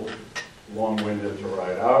little long-winded to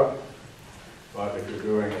write out, but if you're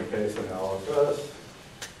doing a case analysis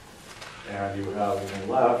and you have in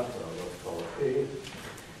left, let's call it P,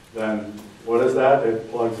 then what is that?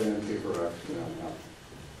 It plugs in P for X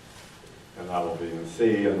and that will be in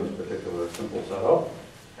C in this particular simple setup.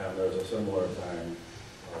 And there's a similar thing,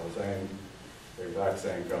 the exact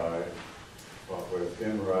same guy, but with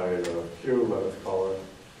in right of Q, let us call it,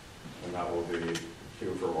 and that will be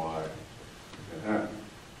Q for Y and N.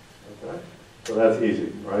 Okay? So that's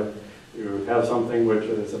easy, right? You have something which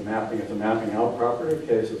is a mapping, it's a mapping out property.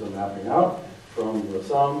 Case is a mapping out from the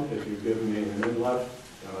sum. If you give me an in left,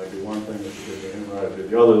 and I do one thing, if you give me in right, I do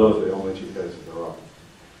the other. Those are the only two cases there are.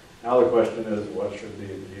 Now the question is, what should be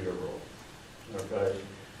the beta rule? Okay,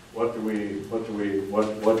 what do we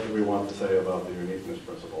want to say about the uniqueness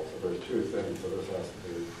principle? So there's two things. So this has to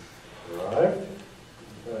be derived.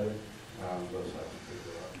 Okay, and this has to be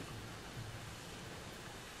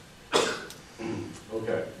derived.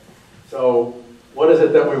 Okay, so what is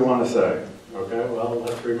it that we want to say? Okay, well,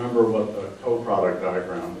 let's remember what the co-product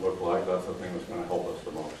diagram looked like. That's the thing that's going to help us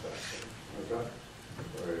the most, actually. Okay,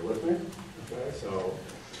 are you with me? Okay, so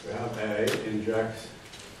we have A injects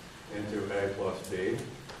into A plus B,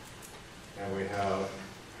 and we have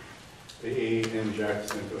B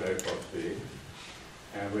injects into A plus B,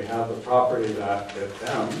 and we have the property that if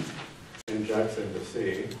M injects into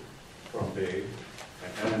C from B,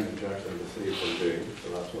 and N injects into C from B, so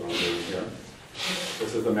that's what I'm doing here.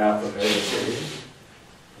 This is the map of A to C.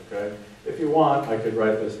 Okay? If you want, I could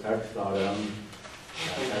write this x dot M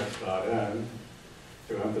and x dot N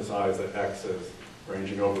to emphasize that x is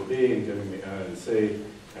ranging over B and giving me N and C,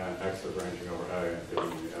 and x is ranging over A and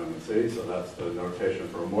giving me M and C. So that's the notation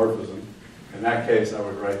for a morphism. In that case, I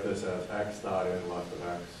would write this as x dot in left of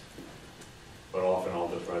x. But often I'll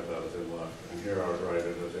just write that as in left. And here I would write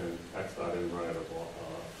it as in x dot in right of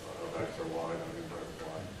x or y and in right of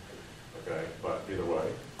y. Okay, but either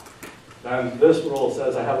way. Then this rule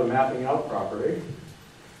says I have a mapping out property.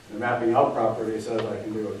 The mapping out property says I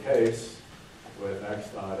can do a case with x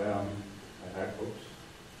dot m and x, oops.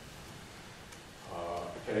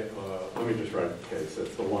 Okay, let me just write the case.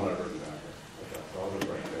 It's the one I've written down here. Okay, so I'll just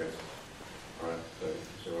write case. All right,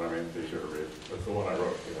 so See what I mean? It's easier to read. That's the one I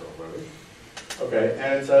wrote here already. Okay,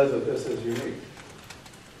 and it says that this is unique,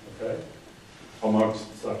 okay,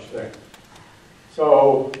 amongst such things.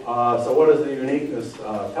 So, so what is the uniqueness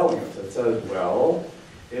telling us? It says, well,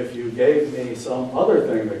 if you gave me some other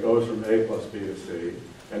thing that goes from A plus B to C,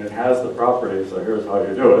 and it has the properties, so here's how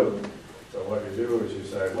you do it. So what you do is you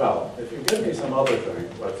say, well, if you give me some other thing,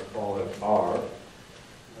 let's call it R,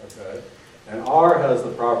 okay, and R has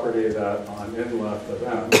the property that on in left of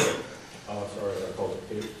M, oh, sorry, I called it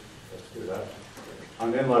P, let's do that.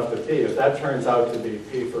 On in left of P, if that turns out to be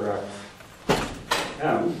P for X,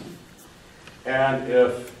 M, and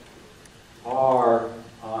if R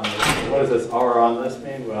on this, what does this R on this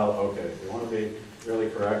mean? Well, okay, if you want to be really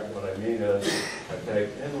correct, what I mean is I take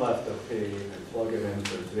in left of P and plug it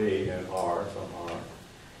into Z in R, some R,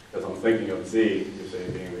 because I'm thinking of Z, you see,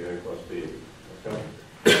 being the A plus B, okay?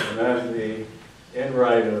 And then the in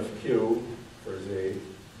right of Q for Z,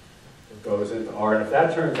 it goes into R, and if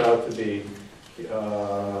that turns out to be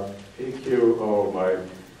PQ, oh my,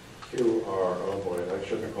 QR, oh boy, I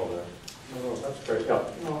shouldn't have called that. No, that's great, yeah,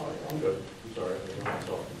 no, I'm good, I'm sorry, I got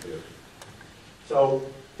myself confused. So,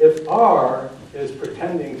 if R is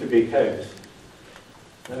pretending to be case,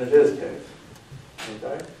 then it is case,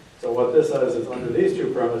 okay? So what this says is under these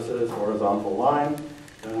two premises, horizontal line,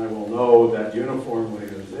 then I will know that uniformly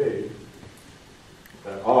in Z,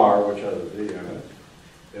 that R, which has a Z in it,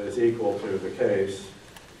 is equal to the case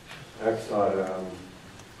X dot M,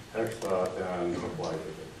 X dot N applied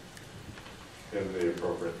to it in the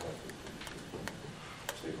appropriate place.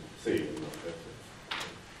 C.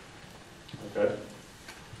 Okay?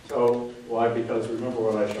 So, why? Because remember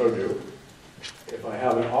what I showed you. If I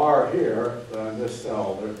have an R here, then this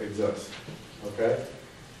cell there exists. Okay?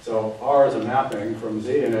 So R is a mapping from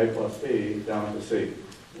Z and A plus B down to C.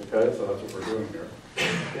 Okay? So that's what we're doing here.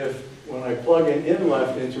 If when I plug in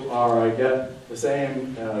left into R, I get the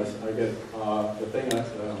same as I get the thing that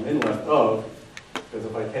I'm in left of, because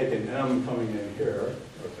if I take an M coming in here,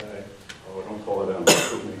 okay, oh, don't call it M,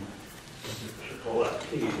 excuse me. I should call that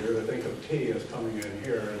P. You're to think of P as coming in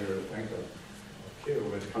here, and you're to think of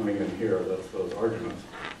Q as coming in here. That's those arguments.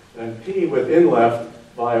 And P within left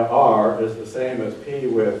via R is the same as P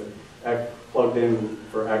with X plugged in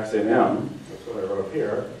for X in M. That's what I wrote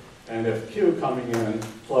here. And if Q coming in,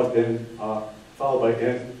 plugged in, followed by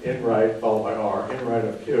in right, followed by R, in right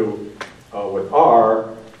of Q with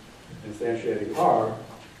R, instantiating R,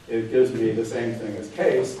 it gives me the same thing as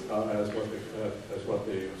case what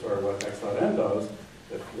X dot N does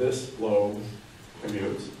if this lobe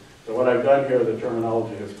commutes. So what I've done here, the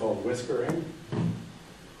terminology is called whiskering.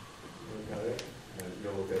 Okay, and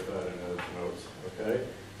you'll get that in his notes. Okay,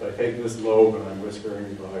 so I take this lobe and I'm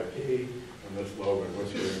whiskering by P, and this lobe and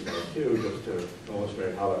whiskering by Q, just to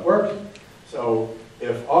illustrate how that works. So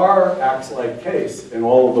if R acts like case in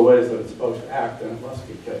all of the ways that it's supposed to act, then it must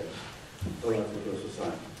be case. So that's what this is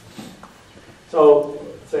saying. So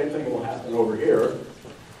same thing will happen over here,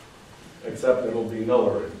 except it'll be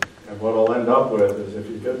nullary. And what I'll end up with is if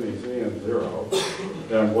you give me Z and 0,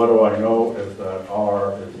 then what do I know is that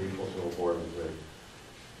R is equal to a board of Z.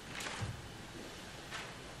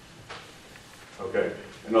 Okay,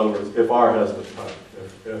 in other words, if R has this type,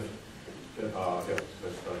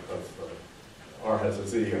 R has a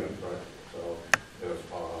Z in it, right? So if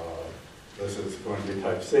this is going to be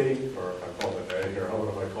type C, or if I call it A here, what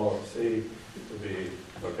if I call it C to be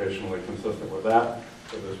notationally consistent with that?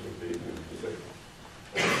 So this would be C.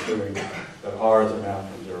 Assuming that R is a map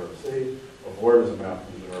from 0 to C, a board is a map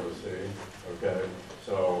from 0 to C. Okay,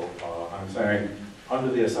 so I'm saying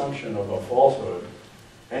under the assumption of a falsehood,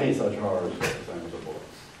 any such R is just the same as a board.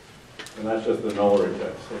 And that's just the nullary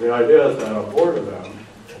case. So the idea is that a board of them,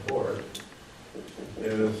 a board,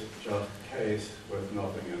 is just case with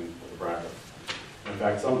nothing in the bracket. In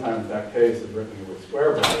fact, sometimes that case is written with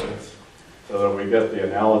square brackets so that we get the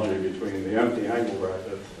analogy between the empty angle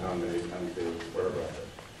brackets and the empty square bracket.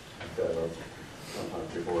 Okay, sometimes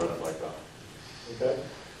people write it like that. Okay?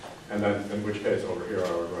 And then in which case over here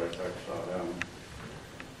I would write X dot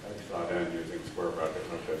N using square bracket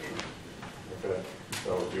notation. Okay?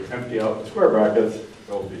 So if you empty out the square brackets,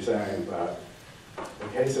 you'll be saying that the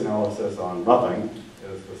case analysis on nothing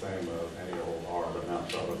is the same as any old R that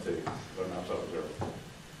maps out of T, that maps out of 0.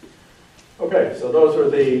 Okay, so those are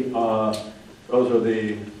the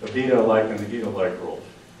beta-like and the eta-like rules.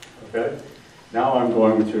 Okay? Now I'm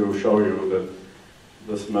going to show you that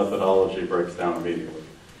this methodology breaks down immediately.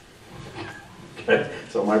 Okay?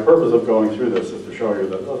 So my purpose of going through this is to show you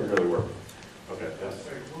that it doesn't really work. Okay, yes?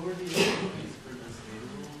 Sorry, what were the keys for this data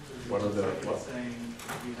rule? What are the, It's what? saying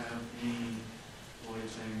if you have any void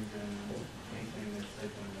things and anything that's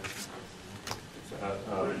type of investment. Uh,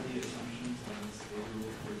 What are the assumptions on this table?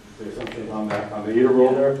 The assumption on that, on the eta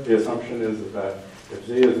rule there, the assumption is that if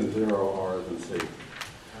z is in 0, r is in c.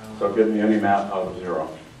 So give me any map out of 0.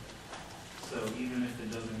 So even if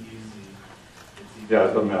it doesn't use z, it's even. Yeah,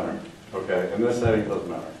 it doesn't matter. Okay, in this setting, it doesn't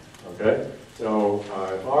matter. Okay? So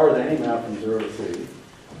if r is any map from 0 to c,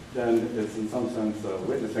 then it's in some sense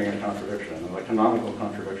witnessing a contradiction, a canonical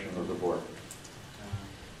contradiction of the board.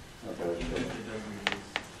 Okay? Even if it doesn't use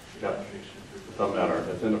the Yeah. contradiction. It doesn't matter.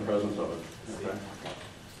 It's in the presence of it. Okay?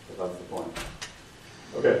 So that's the point.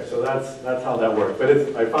 Okay, so that's how that works. But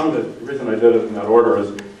I found that the reason I did it in that order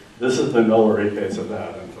is this is the nullery case of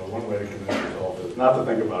that. And so one way to convince yourself is not to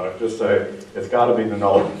think about it. Just say, it's got to be the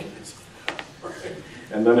nullery case. Right?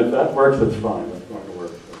 And then if that works, it's fine. It's going to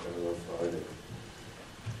work. Okay, that's what I did.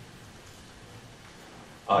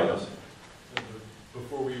 Ah, yes.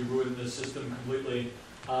 Before we ruin the system completely,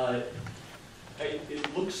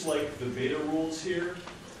 it looks like the beta rules here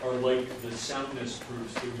are like the soundness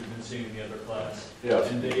proofs that we've been seeing in the other class. Yes.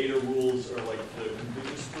 And the eta rules are like the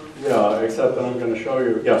completeness proofs? Yeah, except that I'm going to show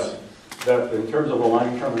you, yes, that in terms of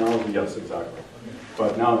aligning terminology, yes, exactly. Okay.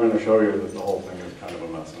 But now I'm going to show you that the whole thing is kind of a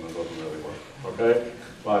mess and it doesn't really work, okay?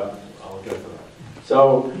 But I'll get to that.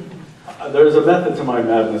 So there's a method to my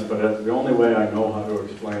madness, but the only way I know how to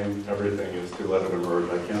explain everything is to let it emerge.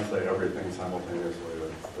 I can't say everything simultaneously.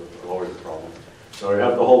 That's always a problem. So you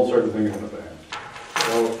have to hold certain things in advance.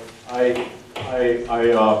 So I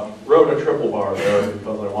wrote a triple bar there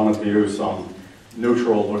because I wanted to use some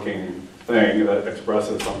neutral-looking thing that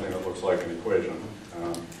expresses something that looks like an equation.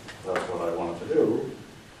 That's what I wanted to do.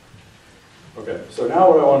 Okay, so now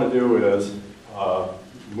what I want to do is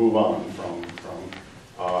move on from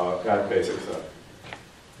that basic set.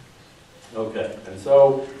 Okay, and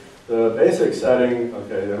so the basic setting,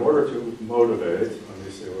 okay, in order to motivate, let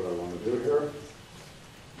me see what I want to do here.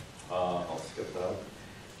 I'll skip that.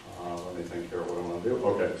 Let me think here what I want to do.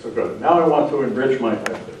 Okay, so good. Now I want to enrich my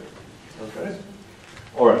type theory. Okay?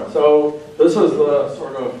 All right, so this is the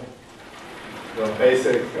sort of the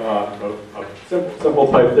basic,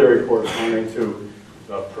 simple type theory corresponding to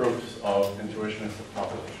the proofs of intuitionistic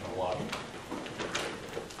propositional logic.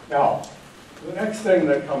 Now, the next thing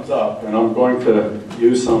that comes up, and I'm going to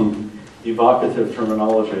use some evocative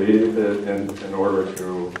terminology in order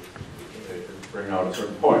to bring out a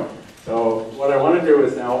certain point. So what I want to do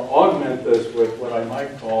is now augment this with what I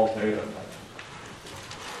might call data types.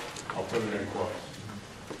 I'll put it in quotes.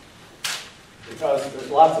 Because there's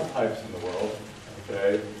lots of types in the world,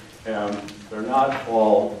 okay? And they're not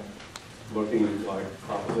all looking like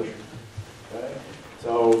propositions, okay?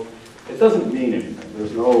 So it doesn't mean anything.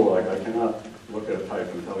 There's no, like, I cannot look at a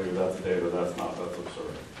type and tell you that's data, that's not, that's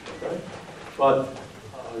absurd, okay? But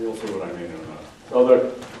you'll see what I mean in a minute. So the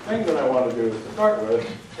thing that I want to do is to start with,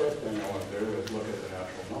 first thing I want to do is look at the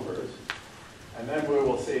natural numbers. And then we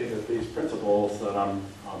will see that these principles that I'm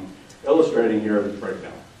illustrating here break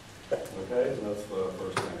down. Okay, so that's the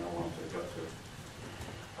first thing I want to get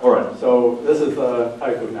to. All right, so this is the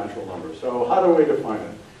type of natural number. So how do we define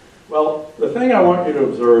it? Well, the thing I want you to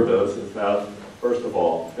observe is that, first of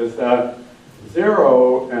all, is that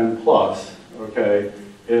 0 and plus, okay,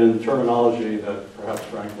 in terminology that perhaps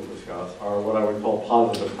Frank will discuss, are what I would call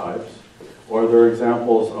positive types, or they're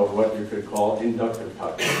examples of what you could call inductive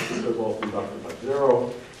types. These are both inductive types.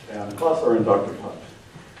 0 and plus are inductive types.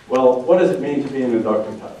 Well, what does it mean to be an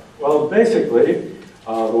inductive type? Well, basically,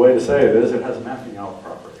 the way to say it is it has a mapping out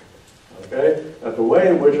property. Okay? That the way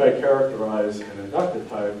in which I characterize an inductive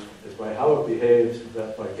type is by how it behaves,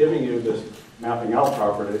 that by giving you this mapping out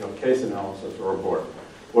property of case analysis or a board.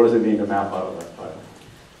 What does it mean to map out of that type?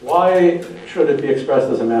 Why should it be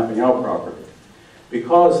expressed as a mapping out property?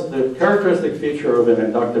 Because the characteristic feature of an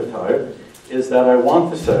inductive type is that I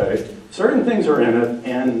want to say certain things are in it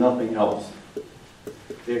and nothing else.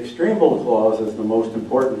 The extremal clause is the most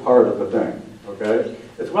important part of the thing, okay?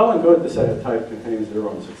 It's well and good to say a type contains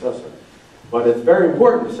 0 and successor, but it's very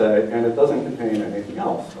important to say, and it doesn't contain anything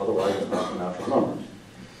else, otherwise it's not the natural numbers.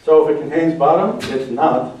 So if it contains bottom, it's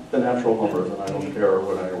not the natural numbers, and I don't care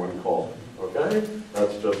what anyone calls it, okay?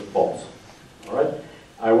 That's just false, all right?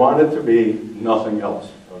 I want it to be nothing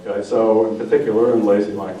else, okay? So in particular, in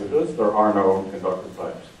lazy languages, there are no inductive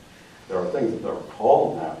types. There are things that are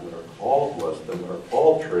called map, that are called list, that are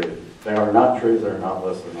called tree. They are not trees, they're not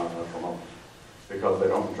lists, they're not natural numbers, because they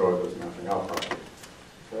don't enjoy this mapping out property,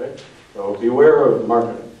 okay? So beware of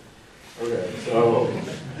marketing. Okay, so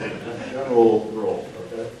general rule,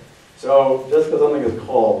 okay? So just because something is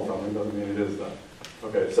called something doesn't mean it is that.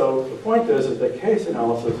 Okay, so the point is that case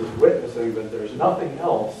analysis is witnessing that there's nothing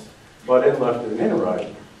else but in left and in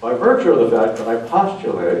right, by virtue of the fact that I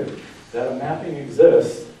postulate that a mapping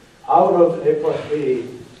exists out of A plus B,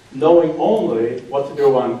 knowing only what to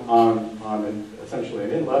do on essentially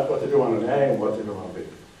an inlet, what to do on an A, and what to do on a B.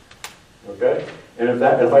 Okay? And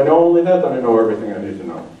if I know only that, then I know everything I need to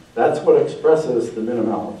know. That's what expresses the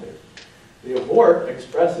minimality. The abort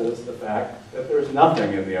expresses the fact that there's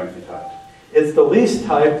nothing in the empty type. It's the least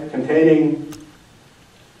type containing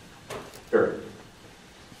period.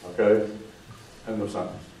 Okay? End of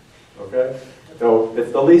sentence. Okay? So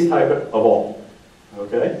it's the least type of all.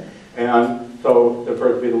 Okay? And so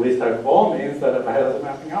for it to be the least type of all means that it has a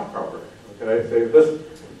mapping out property. Okay? So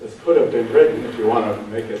this could have been written, if you want to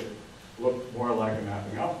make it look more like a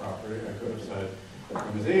mapping out property, I could have said,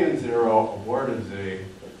 from Z in 0, abort of Z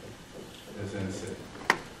is in C.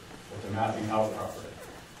 It's a mapping out property.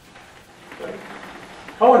 Okay.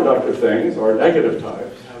 Co-inductive things, or negative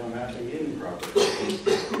types, have a mapping in property.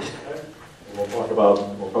 Okay. And we'll talk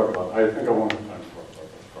about, I think I won't have time to talk about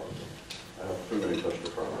that probably. I have too many such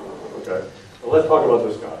to talk about. Okay. So let's talk about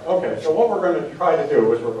this guy. Okay, so what we're going to try to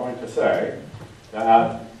do is we're going to say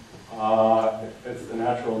that it's the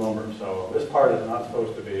natural number. So this part is not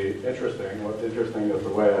supposed to be interesting. What's interesting is the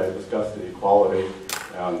way I discuss the equality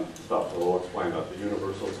and stuff. So we'll explain that, the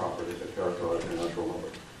universal properties that characterize the natural number.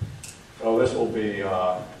 So this will be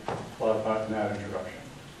NAT introduction.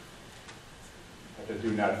 I could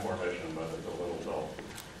do NAT formation, but it's a little dull.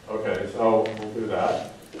 Okay, so we'll do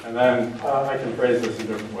that. And then I can phrase this in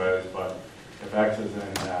different ways, but if X is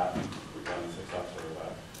in NAT, then successor of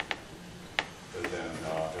that is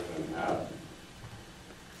in NAT.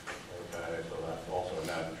 Okay, so that's also a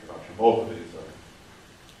NAT introduction. Both of these are,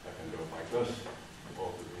 I can do it like this.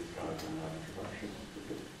 Both of these guys are NAT introduction.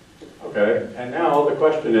 Okay, and now the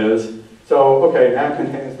question is, so, okay, NAT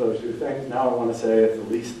contains those two things. Now I want to say it's the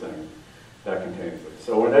least thing that contains it.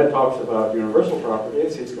 So when Ed talks about universal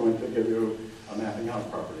properties, he's going to give you a mapping out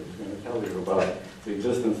property. He's going to tell you about the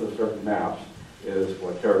existence of certain maps is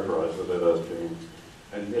what characterizes it as being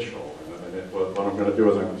initial. And what I'm going to do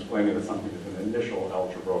is I'm explaining that something is an initial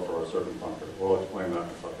algebra for a certain function. We'll explain that in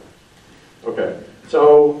a second. Okay,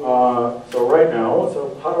 so right now,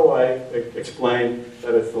 so how do I explain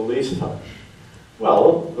that it's the least type?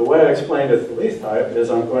 Well, the way I explain it's the least type is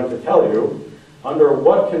I'm going to tell you under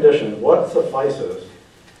what conditions, what suffices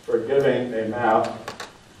for giving a map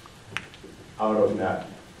out of NAT.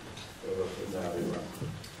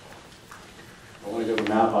 I want to give a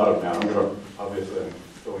map out of NAT. I'm going to, obviously, I'm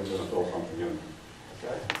still going to fill something in.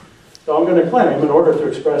 Okay? So I'm going to claim, in order to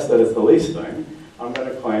express that it's the least thing, I'm going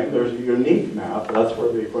to claim there's a unique map. That's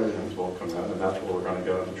where the equations will come in, and that's where we're going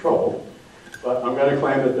to get into trouble. But I'm going to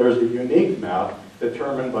claim that there's a unique map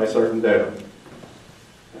determined by certain data.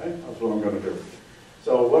 Okay? That's what I'm going to do.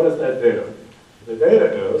 So what is that data? The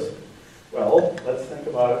data is, well, let's think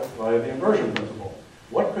about it by the inversion principle.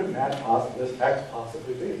 What could this X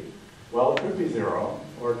possibly be? Well, it could be 0,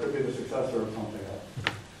 or it could be the successor of something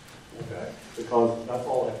else. Okay? Because that's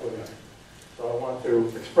all I put in. So I want to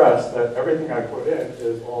express that everything I put in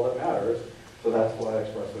is all that matters, so that's why I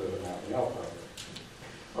express it as a mapping out property.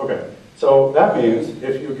 Okay, so that means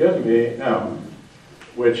if you give me M,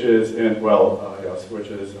 which is in, which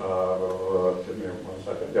is, give me 1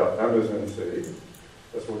 second. Yeah, M is in C.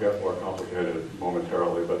 This will get more complicated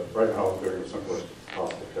momentarily, but right now I'm doing the simplest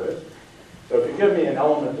possible case. So if you give me an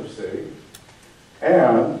element of C,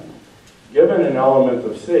 and given an element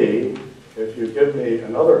of C, if you give me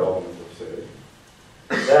another element of C,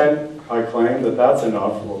 then I claim that that's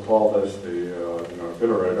enough. We'll call this the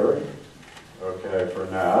iterator, okay, for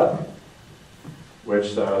NAT,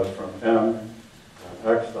 which says from M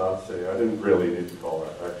X dot C. I didn't really need to call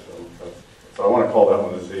that X, so I want to call that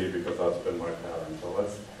one a Z because that's been my pattern. So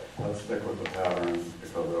let's stick with the pattern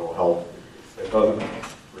because it will help. It doesn't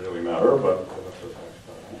really matter, but let's just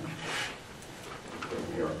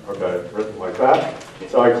here. Okay, written like that.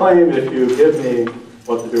 So I claim if you give me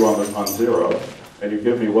what to do on 0, and you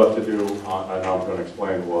give me what to do on, and I'm going to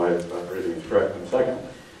explain why that reading is correct in a second.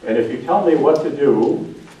 And if you tell me what to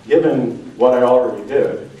do, given what I already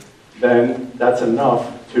did, then that's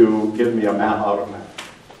enough to give me a map out of map.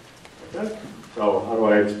 Okay? So how do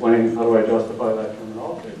I justify that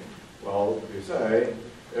terminology? Well, you say,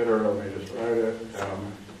 let me just write it,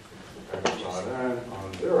 X dot N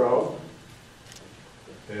on 0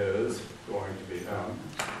 is going to be M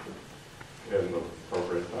in the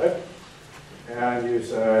appropriate type. And you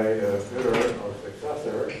say if iter or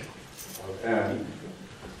successor of N,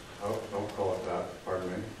 oh, don't call it that, pardon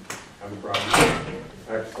me, M prime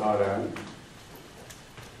X dot N.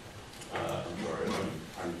 I'm sorry,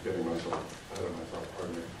 I'm getting myself ahead of myself,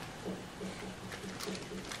 pardon me.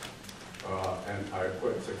 and I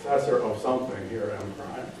put successor of something here, m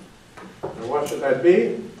prime. And what should that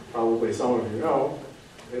be? Probably some of you know.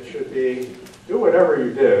 It should be, do whatever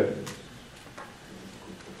you did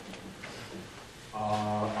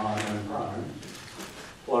on n prime,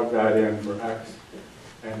 plug that in for x,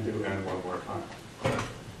 and do n one more time.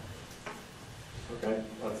 Okay,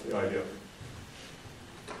 that's the idea.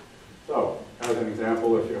 So, as an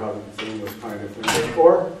example, if you haven't seen this kind of thing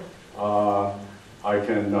before, I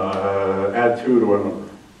can add 2 to a number.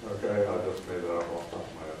 Okay, I just made that up off the top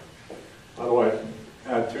of my head. How do I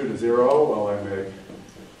add 2 to 0? Well, I make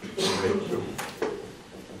 2.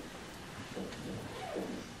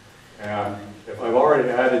 And if I've already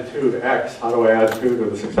added 2 to x, how do I add 2 to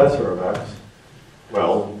the successor of x?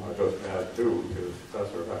 Well, I just add 2 to the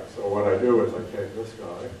successor of x. So what I do is I take this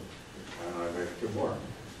guy, and I make 2 more.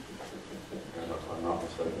 And if I'm not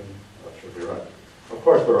mistaken, that should be right. Of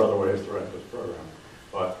course, there are other ways to write this program,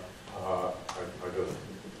 but I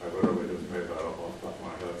literally just made that up off the top of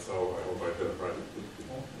my head, so I hope I did it right.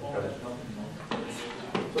 Okay.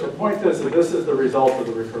 So the point is that this is the result of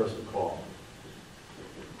the recursive call.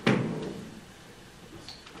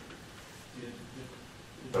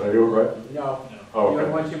 Did I do it right? No. Oh, You okay.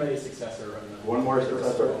 have one too many successor on the. One more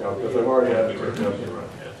successor? No, because I've already added 2. Yes, you're right.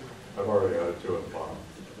 I've already added 2 at the bottom.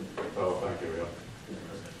 So thank you, yeah.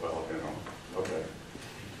 Well, you know, okay.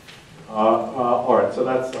 All right, so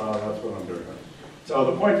that's what I'm doing. So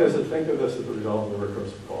the point is to think of this as the result of the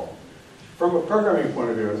recursive call. From a programming point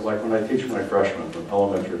of view, it's like when I teach my freshmen from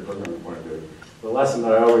elementary programming point of view, the lesson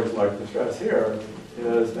that I always like to stress here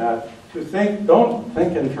is that to think, don't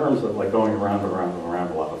think in terms of like going around and around and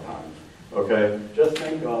around a lot of times, okay? Just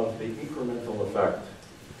think of the incremental effect,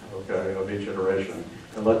 okay, of each iteration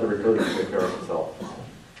and let the recursion take care of itself.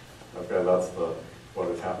 Okay, that's what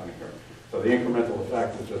is happening here. So the incremental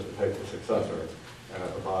effect is just to take the successor, and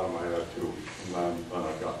at the bottom I have 2, and then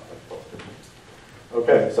I've got x plus 2.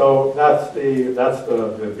 Okay, so that's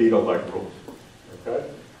the beta-like rules. Okay,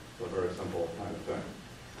 it's a very simple kind of thing.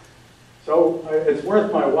 So it's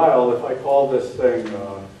worth my while if I call this thing,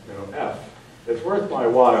 f. It's worth my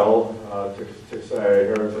while to say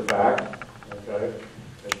here's a fact. Okay,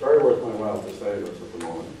 it's very worth my while to say this at the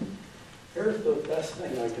moment. Here's the best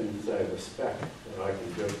thing I can say, the spec that I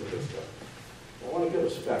can give to this guy. I want to give a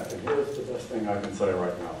spec, and here's the best thing I can say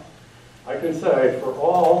right now. I can say for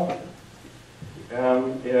all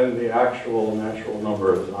m in the actual natural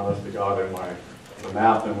numbers, honest to God, in the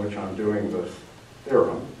math in which I'm doing this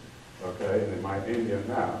theorem, okay, in my Indian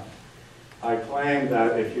math, I claim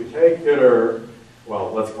that if you take iter,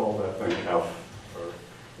 well, let's call that thing f, or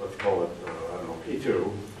let's call it, I don't know,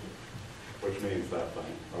 p2, which means that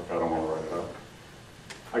thing. Okay, I don't want to write it out.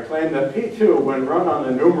 I claim that P2, when run on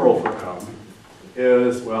the numeral for M,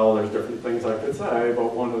 is, well, there's different things I could say,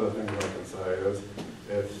 but one of the things I can say is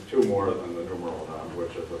it's 2 more than the numeral of M,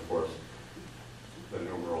 which is, of course, the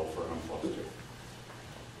numeral for M plus 2.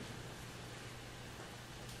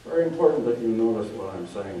 Very important that you notice what I'm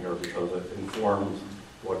saying here because it informs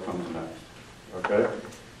what comes next. Okay?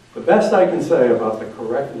 The best I can say about the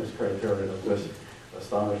correctness criterion of this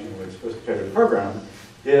astonishingly sophisticated program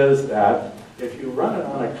is that if you run it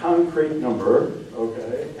on a concrete number,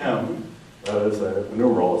 okay, m, that is a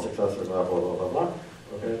numeral, a successor, blah, blah, blah, blah, blah,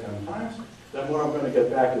 okay, m times, then what I'm going to get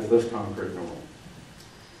back is this concrete numeral.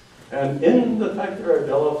 And in the type theory I've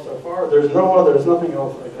developed so far, there's nothing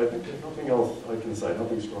else, I think there's nothing else I can say,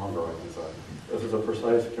 nothing stronger I can say. This is a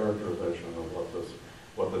precise characterization of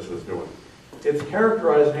what this is doing. It's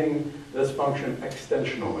characterizing this function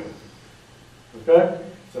extensionally. Okay?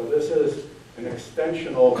 So this is an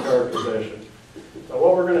extensional characterization. So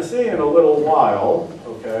what we're going to see in a little while,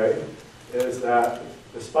 okay, is that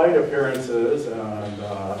despite appearances and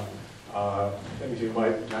things you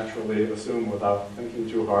might naturally assume without thinking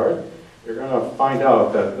too hard, you're going to find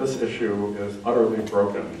out that this issue is utterly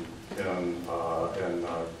broken in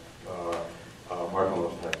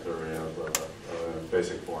Markov type theory of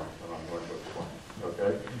basic form that I'm going to explain.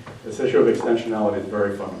 Okay? This issue of extensionality is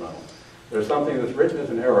very fundamental. There's something that's written as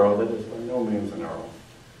an arrow that is by no means an arrow.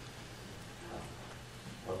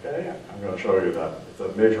 Okay? I'm going to show you that. It's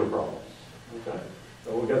a major problem. Okay?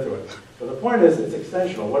 So we'll get to it. So the point is it's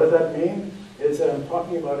extensional. What does that mean? Is that I'm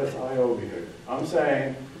talking about its I/O behavior. I'm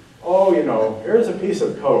saying, oh, here's a piece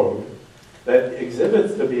of code that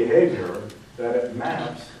exhibits the behavior that it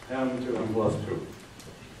maps m to m plus 2.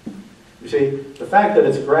 You see, the fact that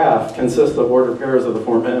its graph consists of ordered pairs of the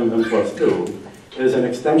form m plus 2 is an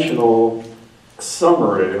extensional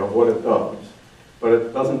summary of what it does, but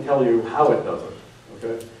it doesn't tell you how it does it.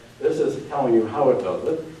 Okay? This is telling you how it does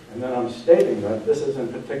it, and then I'm stating that this is in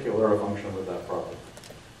particular a function with that property.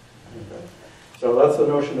 Okay? So that's the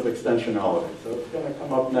notion of extensionality. So it's going to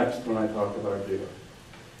come up next when I talk about beta.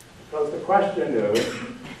 Because the question is,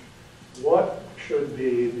 what should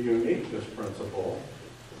be the uniqueness principle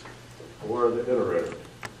for the iterator?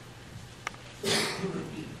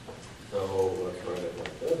 So let's write it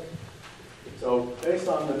like this. So based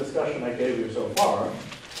on the discussion I gave you so far,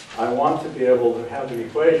 I want to be able to have an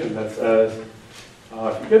equation that says,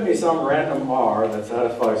 if you give me some random R that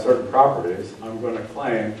satisfies certain properties, I'm going to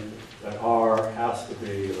claim that R has to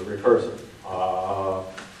be the recursive,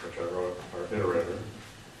 which I wrote, our iterator.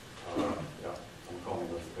 Yeah, I'm calling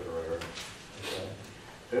this iterator. Okay.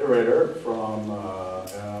 Iterator from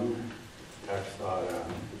M, x dot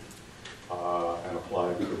n, and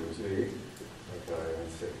applied to Z, okay,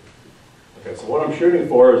 and C. Okay, so what I'm shooting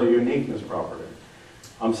for is a uniqueness property.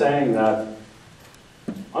 I'm saying that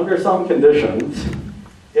under some conditions,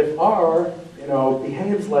 if R,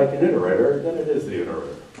 behaves like an iterator, then it is the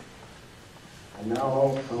iterator. And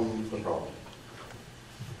now comes the problem.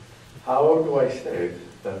 How do I state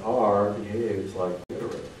that R behaves like the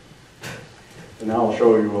iterator? And now I'll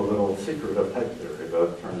show you a little secret of type theory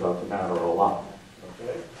that turns out to matter a lot.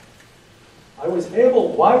 Okay? Why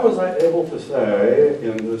was I able to say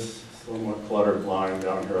in this somewhat cluttered line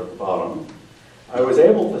down here at the bottom, I was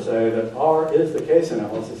able to say that R is the case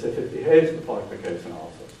analysis if it behaves like the case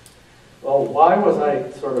analysis. Well, why was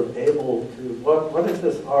I sort of able to, what is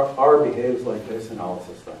this R behaves like case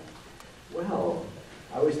analysis thing? Well,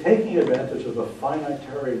 I was taking advantage of the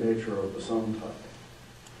finitary nature of the sum type.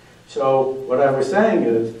 So what I was saying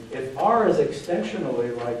is, if R is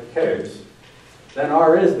extensionally like a case, then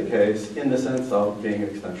R is the case in the sense of being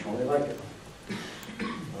extensionally like it.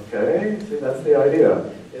 Okay, see, that's the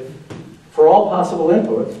idea. For all possible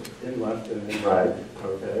inputs, in left and in right,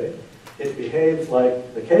 okay, it behaves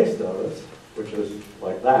like the case does, which is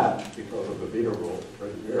like that because of the beta rule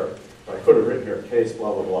written here. I could have written here case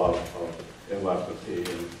blah, blah, blah of in left of t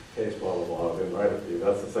and case blah, blah, blah of in right of t.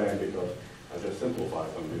 That's the same because I just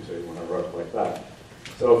simplified them, you see, when I wrote it like that.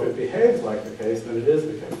 So if it behaves like the case, then it is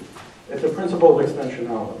the case. It's a principle of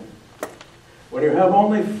extensionality. When you have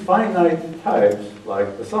only finite types,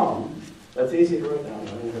 like the sum, that's easy to write down.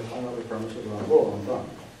 I have finite premises on a rule, I'm done.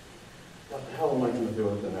 What the hell am I going to do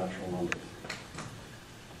with the natural numbers?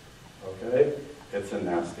 Okay? It's a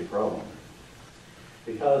nasty problem.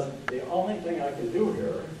 Because the only thing I can do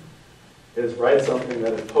here is write something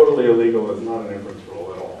that is totally illegal, is not an inference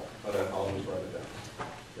rule at all. But I'll just write it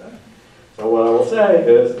down. Okay? So what I will say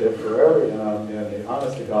is, if for every, in the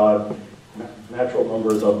honest to God natural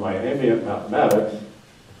numbers of my ambient mathematics,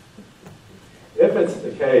 if it's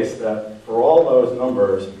the case that for all those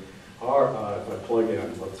numbers are, if I plug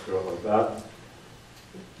in, let's do it like that,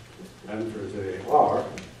 n through z r,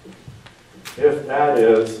 if that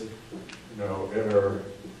is, iter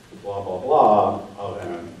blah, blah, blah of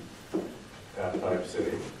n at type c,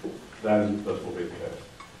 then this will be the case.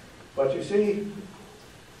 But you see,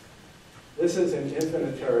 this is an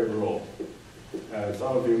infinitary rule. And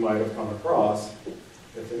some of you might have come across,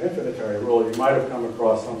 it's an infinitary rule. You might have come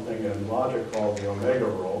across something in logic called the omega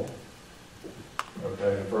rule,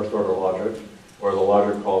 okay, in first order logic, or the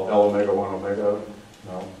logic called L omega 1 omega,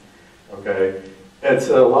 no, okay. It's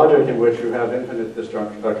a logic in which you have infinite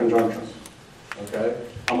conjunctions, okay.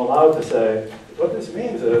 I'm allowed to say, what this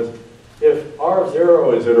means is, if R of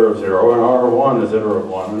 0 is iter of 0, and R of 1 is iter of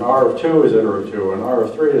 1, and R of 2 is iter of 2, and R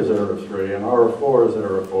of 3 is iter of 3, and R of 4 is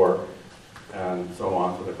iter of 4, and so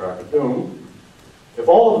on to the crack of doom. If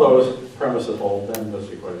all of those premises hold, then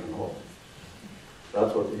this equation holds.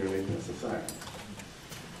 That's what the uniqueness is saying.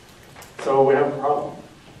 So we have a problem,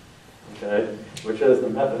 okay, which is the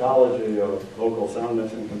methodology of local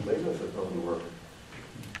soundness and completeness. It doesn't work,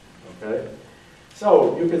 okay?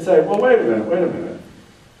 So you could say, well, wait a minute.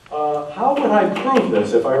 How would I prove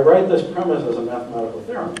this if I write this premise as a mathematical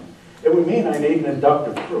theorem? It would mean I need an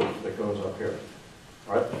inductive proof that goes up here.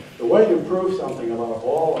 Right? The way you prove something about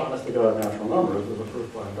all honest-to-God natural numbers is a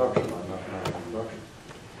proof by induction, by mathematical induction.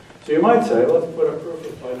 So you might say, let's put a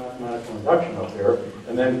proof by mathematical induction up here,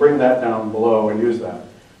 and then bring that down below and use that.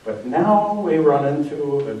 But now we run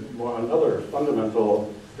into another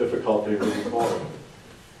fundamental difficulty with quality,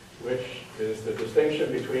 which is the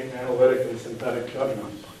distinction between analytic and synthetic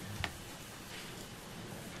judgments.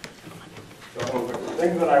 So the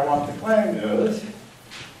thing that I want to claim is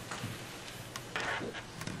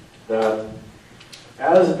that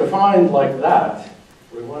as defined like that,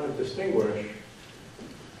 we want to distinguish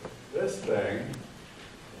this thing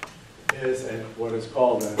is what is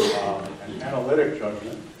called an analytic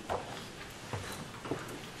judgment,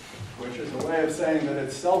 which is a way of saying that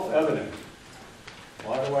it's self-evident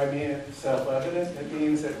Why do I mean it's self-evident? It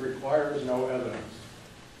means it requires no evidence.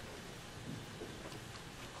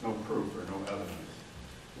 No proof or no evidence.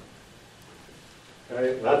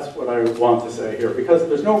 Okay, that's what I want to say here, because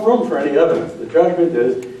there's no room for any evidence. The judgment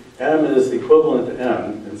is M is equivalent to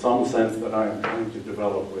N in some sense that I'm trying to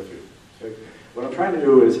develop with you. Okay? What I'm trying to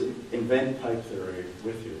do is invent type theory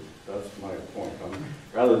with you. That's my point.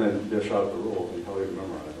 Rather than dish out the rules and tell you to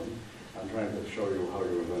memorize them, I'm trying to show you how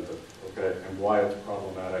you invent it, okay, and why it's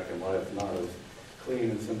problematic and why it's not as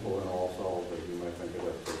clean and simple and all solved as you might think it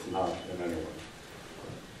is. It's not in any way.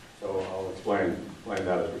 So I'll explain that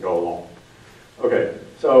as we go along. Okay,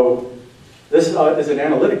 so this is an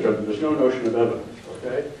analytic judgment. There's no notion of evidence,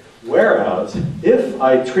 okay? Whereas, if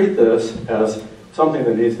I treat this as something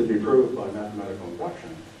that needs to be proved by mathematical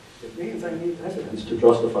induction, it means I need evidence to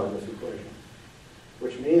justify this equation,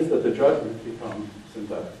 which means that the judgment becomes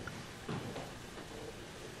synthetic.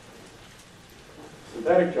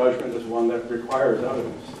 Synthetic judgment is one that requires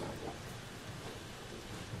evidence.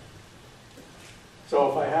 So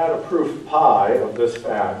if I had a proof pi of this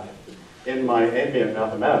fact in my ambient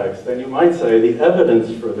mathematics, then you might say the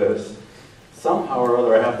evidence for this, somehow or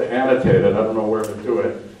other I have to annotate it, I don't know where to do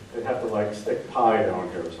it, I'd have to like stick pi down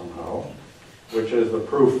here somehow, which is the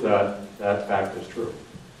proof that that fact is true.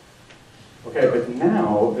 Okay, but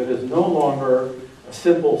now it is no longer a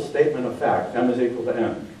simple statement of fact, m is equal to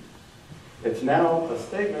n. It's now a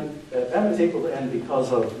statement that m is equal to n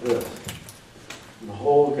because of this. And the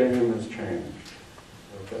whole game has changed.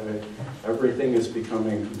 Okay? Everything is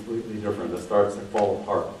becoming completely different. It starts to fall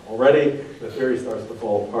apart. Already, the theory starts to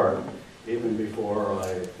fall apart even before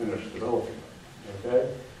I finish developing it.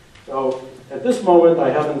 Okay? So, at this moment,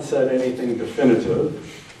 I haven't said anything definitive,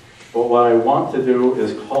 but what I want to do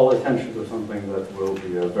is call attention to something that will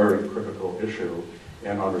be a very critical issue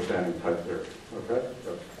in understanding type theory. Okay?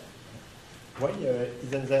 Good. Why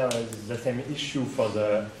isn't there the same issue for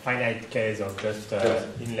the finite case of just Yes.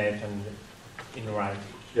 in length and in right?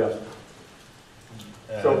 Yes.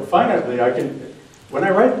 So finitely, I can, when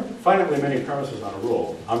I write finitely many premises on a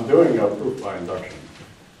rule, I'm doing a proof by induction.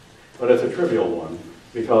 But it's a trivial one,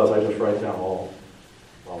 because I just write down all,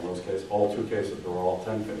 well, in those cases, all 2 cases, or all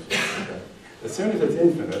 10 cases. Okay? As soon as it's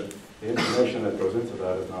infinite, the information that goes into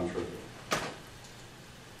that is non-trivial.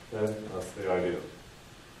 Okay? That's the idea.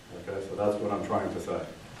 Okay, so that's what I'm trying to say.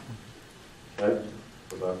 Okay?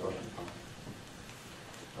 Was that a question?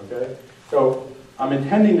 Okay? So I'm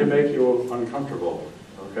intending to make you uncomfortable,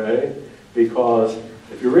 okay? Because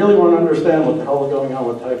if you really want to understand what the hell is going on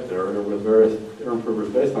with type theory, or with various theorem provers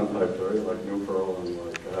based on type theory, like New Pearl and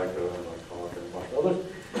like Agda and like Hawk and a bunch of others,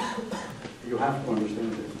 you have to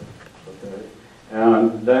understand these things, okay?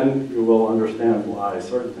 And then you will understand why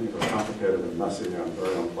certain things are complicated and messy and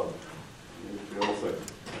very unpleasant. You'll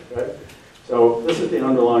see, okay? So this is the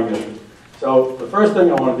underlying issue. So the first thing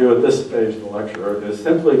I want to do at this stage of the lecture is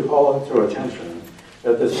simply call to attention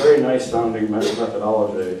that this very nice sounding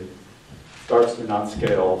methodology starts to not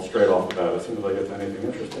scale straight off the bat. As soon as I get to anything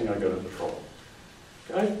interesting, I get into trouble.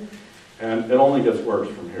 Okay? And it only gets worse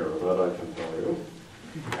from here, that I can tell you.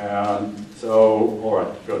 And so, all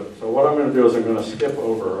right, good. So what I'm going to do is I'm going to skip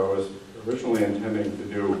over. I was originally intending to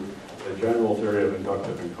do the general theory of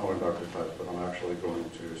inductive and co-inductive types, but I'm actually going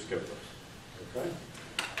to skip this. Okay?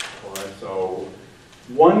 All right, so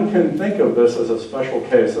one can think of this as a special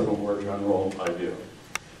case of a more general idea.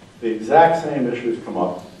 The exact same issues come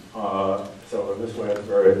up. So in this way, it's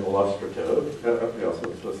very illustrative. Yeah,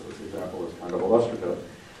 so this example is kind of illustrative.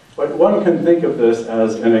 But one can think of this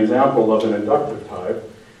as an example of an inductive type,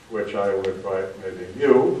 which I would write maybe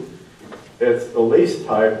mu. It's the least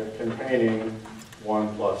type containing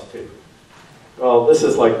 1 plus t. Well, this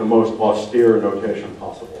is like the most austere notation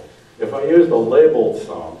possible. If I use the labeled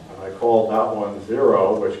sum, and I call that one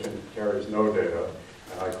 0, which carries no data,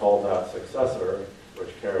 and I call that successor,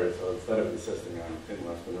 which carries, so instead of insisting on in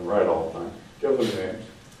left and in right all the time, give them names,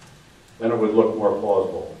 then it would look more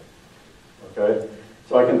plausible. Okay?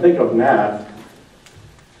 So I can think of nat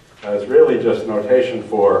as really just notation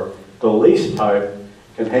for the least type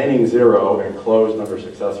containing 0 and closed under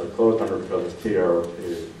successor. Closed under because it's t arrow t.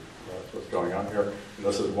 That's what's going on here. And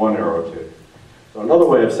this is 1 arrow t. So another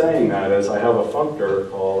way of saying that is I have a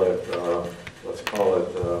functor, call it, let's call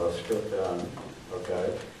it script n,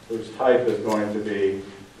 okay, whose type is going to be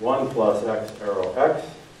 1 plus x arrow x,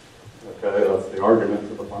 okay, that's the argument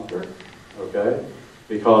to the functor, okay,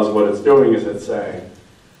 because what it's doing is it's saying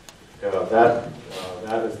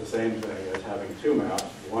that is the same thing as having 2 maps,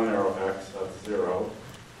 1 arrow x, that's 0,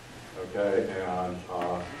 okay, and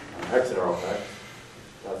an x arrow x,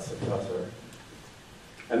 that's successor.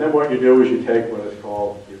 And then what you do is you take what is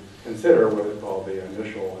called, you consider what is called the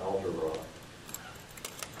initial algebra,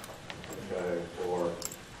 okay, for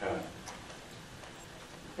n.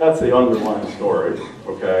 That's the underlying story,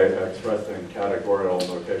 okay, expressed in categorical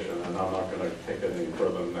notation, and I'm not going to take it any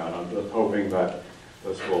further than that. I'm just hoping that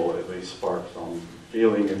this will at least spark some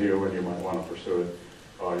feeling in you, and you might want to pursue it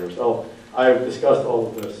yourself. I've discussed all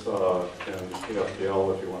of this in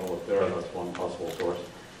PSDL. If you want to look there, that's one possible source.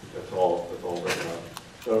 It's all written out.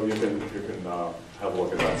 So you can have a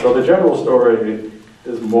look at that. So the general story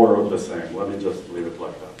is more of the same. Let me just leave it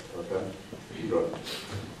like that. Okay. Good.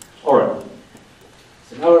 All right.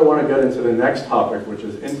 So now I want to get into the next topic, which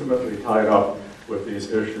is intimately tied up with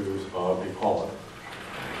these issues of equality.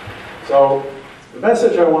 So the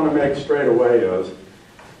message I want to make straight away is,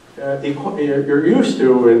 you're used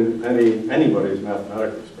to, in anybody's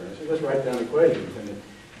mathematical experience, you just write down equations.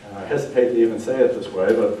 And I hesitate to even say it this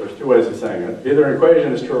way, but there's two ways of saying it. Either an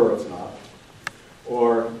equation is true or it's not.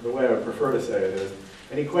 Or the way I prefer to say it is,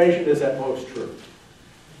 an equation is at most true.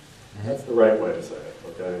 That's the right way to say it.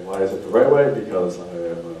 Okay, why is it the right way? Because I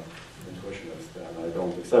am an intuitionist and I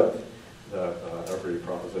don't accept that every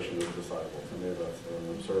proposition is decidable. To me, that's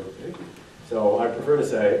an absurdity. So I prefer to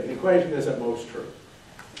say an equation is at most true.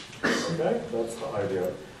 Okay, that's the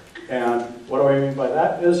idea. And what do I mean by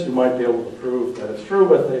that is you might be able to prove that it's true,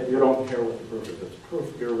 but that you don't care what the proof is. It's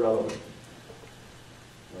proof irrelevant.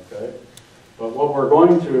 Okay? But what we're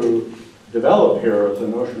going to develop here is a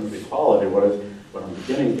notion of equality. What I'm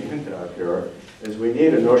beginning to hint at here is we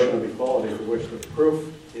need a notion of equality for which the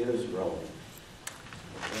proof is relevant.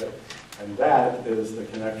 Okay? And that is the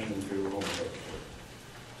connection to homosexuality.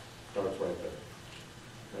 Starts right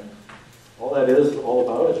there. Okay? All that is all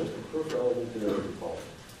about is just a proof relevant to equality.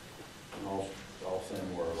 And I'll say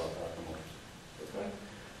more about that in a moment. Okay?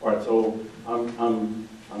 All right, so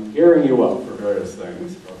I'm gearing you up for various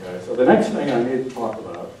things. Okay, so the next thing I need to talk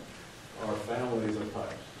about are families of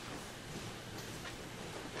types.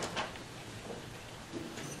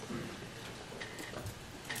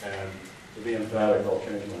 And to be emphatic, I'll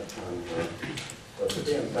change my pen here. But to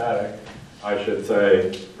be emphatic, I should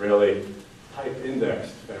say, really,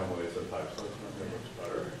 type-indexed families of types. So that looks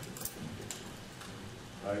better.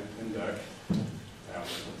 Type-indexed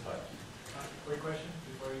families of types. Quick question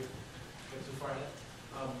before you get too far ahead.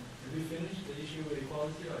 Did we finish the issue with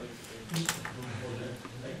equality, or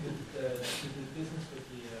like the business with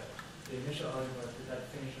the initial algebra? Did that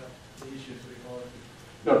finish up the issues with equality?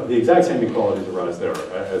 No, the exact same equalities arise there.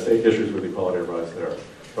 As issues with equality arise there.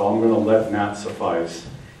 So I'm going to let that suffice.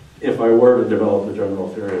 If I were to develop the general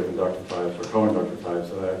theory of inductive types or co-inductive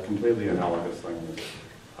types, completely analogous things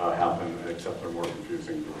happen, except they're more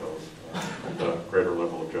confusing because of the greater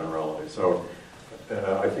level of generality. So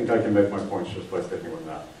I think I can make my points just by sticking with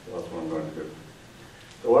that. So that's what I'm going to do.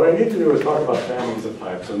 So what I need to do is talk about families of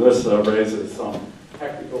types, and this raises some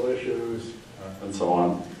technical issues and so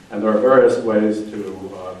on. And there are various ways to think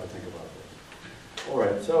about this. All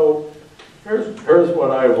right, so here's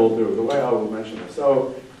what I will do, the way I will mention this.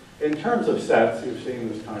 So in terms of sets, you've seen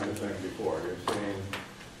this kind of thing before. You've seen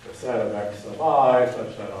the set of x of I,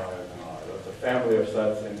 such that I is an I. That's a family of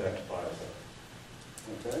sets indexed by a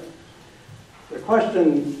set. Okay? The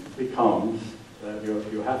question becomes that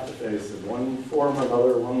you have to face in one form or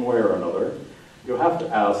another, one way or another. You have to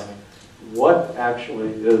ask, what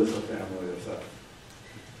actually is a family of sets?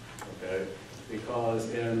 Okay? Because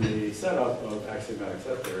in the setup of axiomatic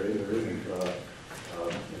set theory, there isn't an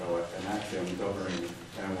axiom governing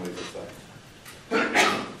families of sets.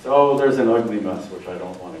 So there's an ugly mess, which I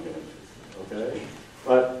don't want to get into. Okay?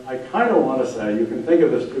 But I kind of want to say, you can think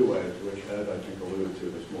of this two ways, which Ed, I think, alluded to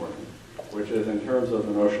this morning, which is in terms of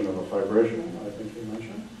the notion of a fibration, I think you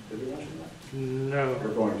mentioned. Did you mention that? No.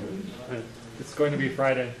 You're going to. It's going to be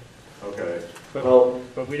Friday. Okay. But, well,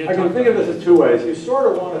 but we did I can talk think of about this in two ways. You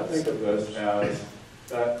sort of want to think of this as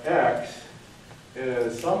that x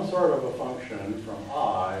is some sort of a function from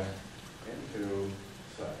I into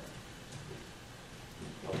set.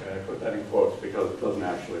 Okay, I put that in quotes because it doesn't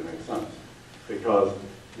actually make sense. Because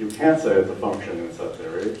you can't say it's a function in set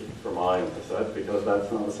theory from I into set because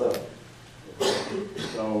that's not a set.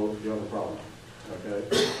 So you have a problem. Okay?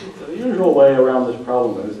 So the usual way around this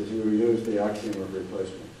problem is you use the axiom of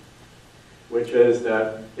replacement, which is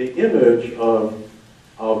that the image of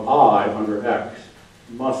I under x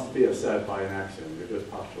must be a set by an axiom. You just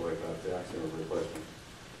postulate that's the axiom of replacement.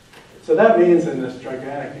 So that means in this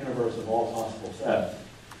gigantic universe of all possible sets,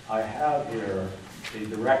 I have here a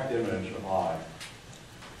direct image of I,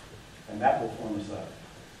 and that will form a set.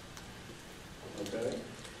 Okay?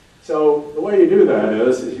 So the way you do that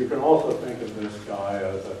is you can also think of this guy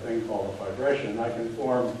as a thing called a fibration. I can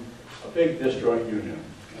form a big disjoint union.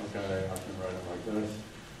 Okay, I can write it like this.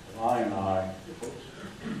 I and I,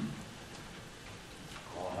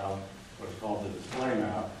 I'll have what's called the display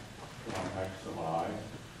map from X of I.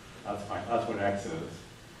 That's fine. That's what X is.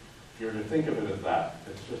 If you're to think of it as that,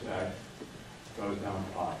 it's just X, goes down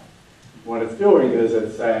to I. What it's doing is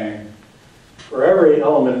it's saying, for every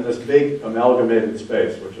element in this big amalgamated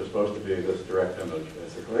space, which is supposed to be this direct image,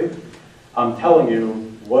 basically, I'm telling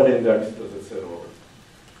you what index does it sit over.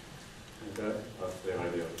 Okay? That's the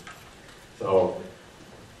idea. So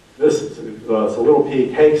this, so little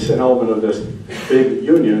p takes an element of this big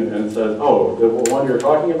union and says, oh, the one you're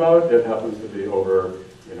talking about, it happens to be over,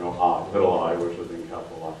 you know, I, little I, which is in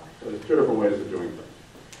capital I. So there's two different ways of doing things.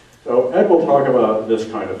 So Ed will talk about this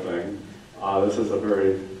kind of thing. This is a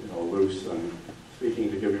very loose and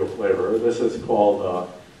speaking to give you a flavor. This is called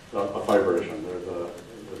a fibration.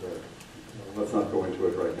 Let's not go into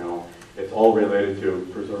it right now. It's all related to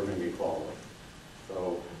preserving equality.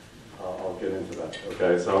 So I'll get into that.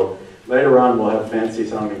 Okay, so later on we'll have fancy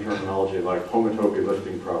sounding terminology like homotopy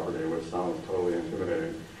lifting property, which sounds totally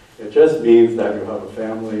intimidating. It just means that you have a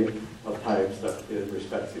family of types that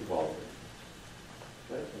respects equality.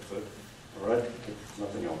 Okay, that's it. All right, it's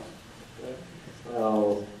nothing else. Okay.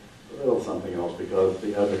 Well, a little something else because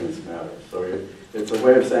the evidence matters. So it's a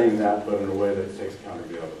way of saying that, but in a way that takes account of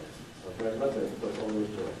the evidence. Okay, that's it. That's all there is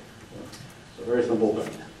to it. It's a very simple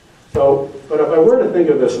thing. So, but if I were to think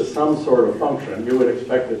of this as some sort of function, you would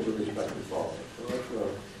expect it to respect equality. So that's the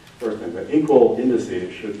first thing. That equal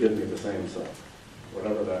indices should give me the same set,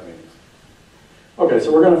 whatever that means. Okay,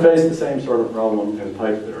 so we're going to face the same sort of problem in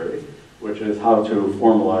type theory, which is how to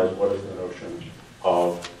formalize what is the notion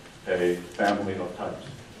of a family of types.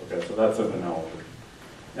 Okay, so that's an analogy.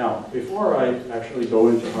 Now, before I actually go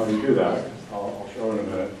into how to do that, I'll show in a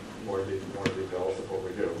minute more details of what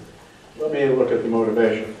we do. Let me look at the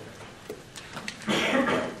motivation.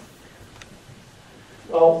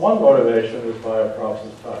 Well, one motivation is by a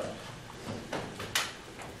process type.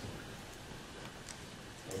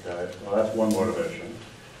 Okay, well that's one motivation.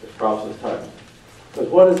 It's process type. Because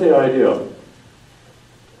what is the idea?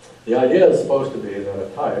 The idea is supposed to be that a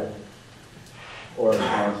type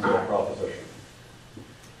corresponds to a proposition.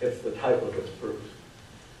 It's the type of its proofs.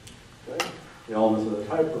 Okay? The elements of the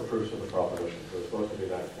type are proofs of the proposition, so it's supposed to be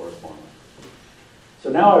that correspondence. So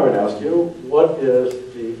now I would ask you, what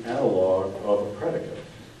is the analog of a predicate?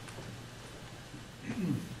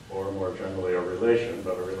 Or more generally, a relation,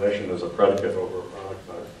 but a relation is a predicate over a product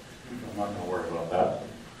type. I'm not going to worry about that.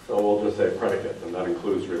 So we'll just say predicate, and that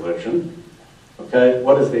includes relation. Okay,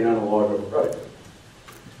 what is the analog of a predicate?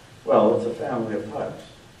 Well, it's a family of types.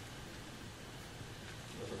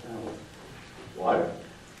 It's a family. Why?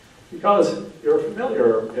 Because you're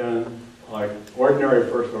familiar in like ordinary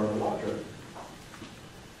first-order logic.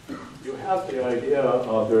 You have the idea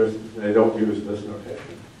of they don't use this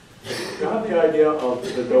notation. You have the idea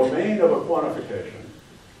of the domain of a quantification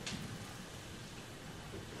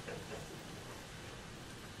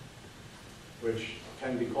which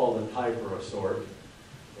can be called a type or a sort.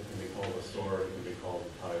 It can be called a sort, it can be called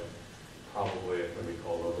a type. Probably it can be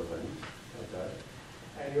called other things. Okay.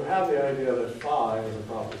 And you have the idea that phi is a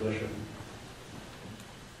proposition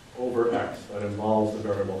over x that involves the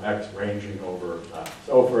variable x ranging over that.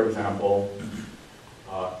 So for example,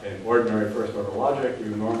 in ordinary first order logic, you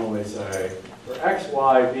normally say, for x,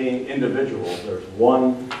 y being individuals, there's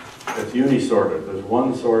one, it's unisorted. There's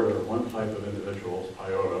one sort or one type of individuals,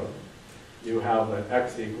 iota. You have that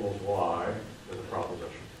x equals y as a proposition.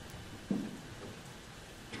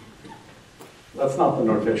 That's not the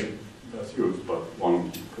notation that's used, but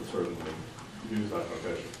one could certainly use that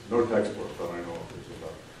notation. No textbook that I know of uses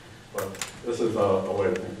that. But this is a way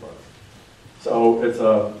to think about it. So it's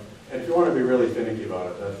a, and if you want to be really finicky about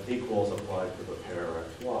it, that equals applied to the pair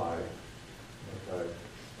x, y. Okay,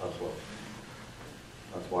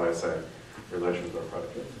 that's why I say relations are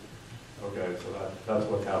predicates. Okay, so that's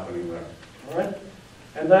what's happening there. All right?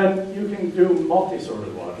 And then you can do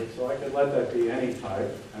multi-sorted logic, so I could let that be any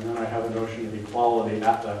type, and then I have a notion of equality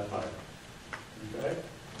at that type. Okay?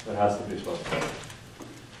 That has to be specified.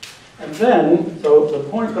 And then, so the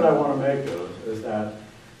point that I want to make is that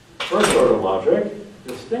first order logic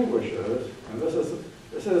distinguishes, and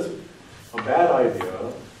this is a bad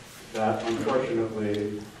idea that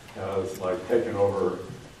unfortunately has like taken over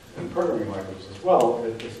in programming languages as well.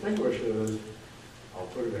 It distinguishes, I'll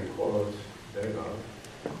put it in quotes, data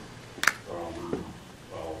from,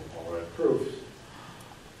 well, I'll write proofs,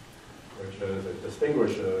 which is it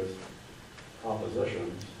distinguishes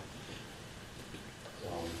propositions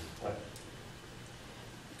from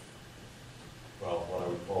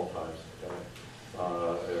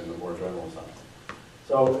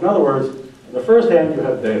So in other words, in the first hand you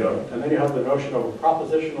have data, and then you have the notion of a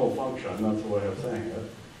propositional function, that's the way of saying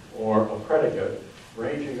it, or a predicate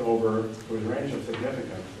ranging over, whose range of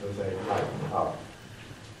significance is a type of.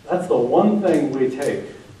 That's the one thing we take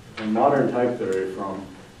in modern type theory from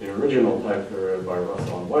the original type theory by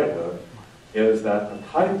Russell and Whitehead, is that a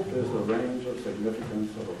type is the range of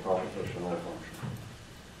significance of a propositional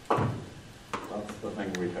function. That's the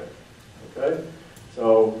thing we take, okay?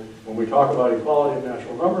 So when we talk about equality of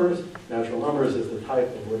natural numbers is the type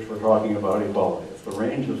of which we're talking about equality. It's the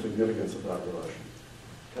range of significance of that relation.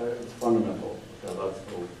 Okay, it's fundamental. Okay, that's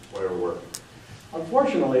the way it works.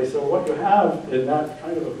 Unfortunately, so what you have in that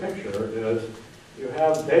kind of a picture is you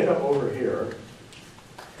have data over here,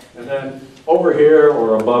 and then over here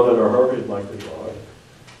or above it, or however you'd like to draw it,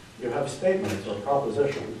 you have statements or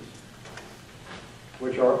propositions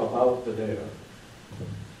which are about the data.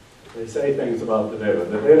 They say things about the data.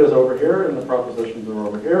 The data is over here, and the propositions are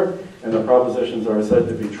over here, and the propositions are said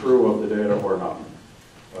to be true of the data or not.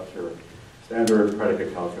 That's your standard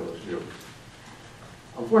predicate calculus view.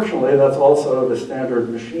 Unfortunately, that's also the standard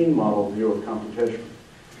machine model view of computation.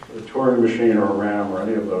 The Turing machine or RAM or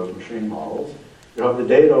any of those machine models, you have the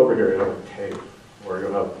data over here, you have a tape, or you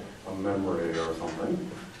have a memory or something,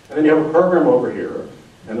 and then you have a program over here,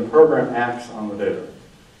 and the program acts on the data,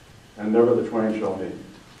 and never the twain shall meet.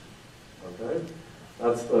 Okay?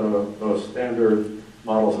 That's those standard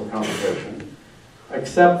models of computation,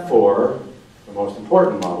 except for the most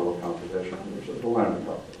important model of computation, which is the lambda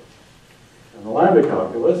calculus. And the lambda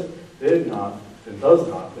calculus did not and does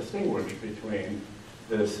not distinguish between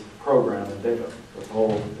this program and data. This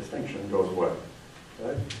whole distinction goes away.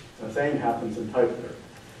 Okay? And the same happens in type theory.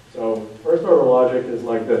 So first order logic is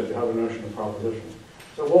like this. You have a notion of proposition.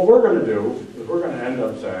 So what we're going to do is we're going to end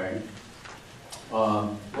up saying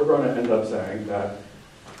that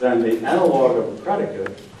then the analog of a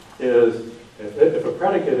predicate is, if a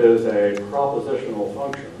predicate is a propositional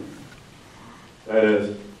function, that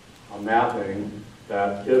is a mapping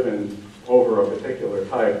that given over a particular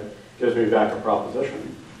type gives me back a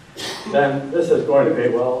proposition, then this is going to be,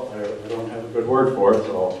 well, I don't have a good word for it,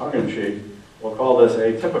 so tongue-in-cheek, we'll call this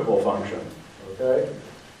a typical function, okay?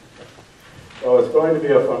 So it's going to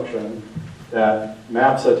be a function that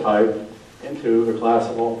maps a type into the class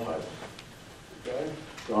of all types, okay?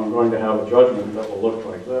 So I'm going to have a judgment that will look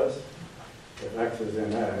like this. If X is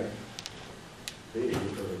in A, B is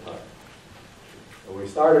a type. So we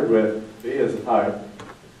started with B as a type,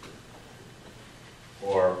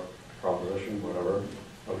 or proposition, whatever,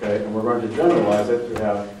 okay? And we're going to generalize it to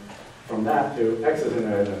have, from that to X is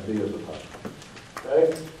in A, and B is a type,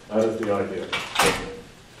 okay? That is the idea.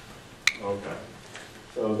 Okay.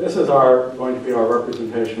 So this is going to be our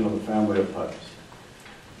representation of the family of types.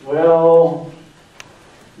 Well,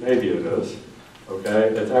 maybe it is, okay?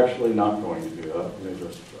 It's actually not going to be that. Let me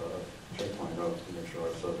just check my notes to make sure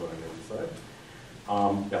I said what I need to say.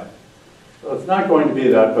 Yeah. So it's not going to be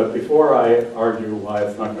that, but before I argue why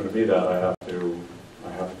it's not going to be that, I have to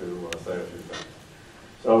say a few things.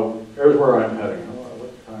 So here's where I'm heading.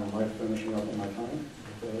 What time am I finishing up on my time?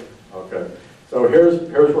 Okay. So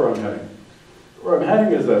here's where I'm heading. Where I'm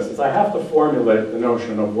heading is this, is I have to formulate the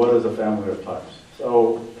notion of what is a family of types.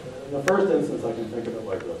 So in the first instance, I can think of it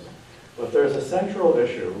like this. But there's a central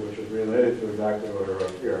issue, which is related to exactly what I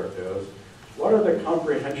wrote here, is what are the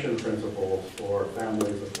comprehension principles for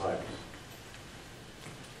families of types?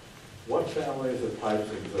 What families of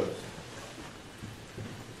types exist?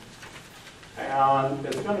 And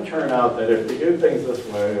it's going to turn out that if we do things this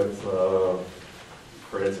way, it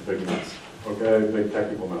creates a big mess. Okay, big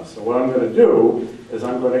technical mess. So what I'm going to do is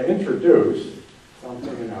I'm going to introduce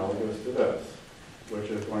something analogous to this, which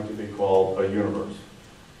is going to be called a universe.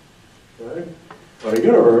 Okay? But a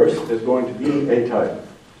universe is going to be a type.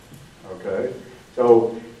 Okay?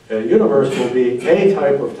 So a universe will be a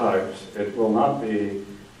type of types. It will not be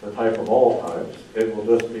the type of all types. It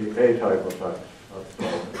will just be a type of types. That's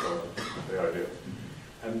the idea.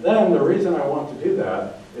 And then the reason I want to do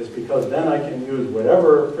that is because then I can use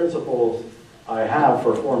whatever principles I have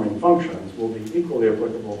for forming functions will be equally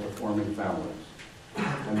applicable to forming families.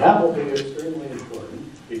 And that will be extremely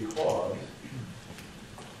important because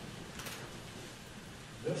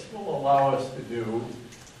this will allow us to do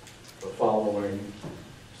the following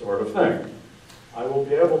sort of thing. I will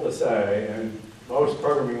be able to say, in most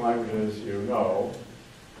programming languages you know,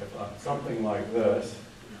 if something like this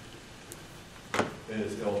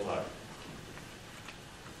is ill-typed.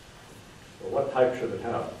 So what type should it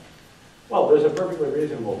have? Well, there's a perfectly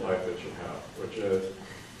reasonable type it should have, which is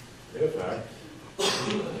if X,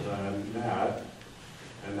 then that,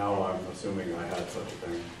 and now I'm assuming I had such a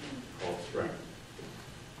thing called string.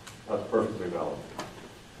 That's perfectly valid.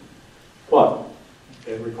 But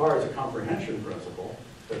it requires a comprehension principle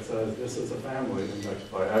that says this is a family indexed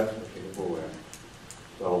by X, which is a Boolean.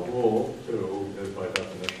 So rule 2 is by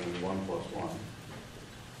definition 1 plus 1,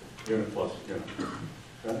 unit plus unit.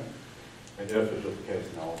 Okay? And if is just a case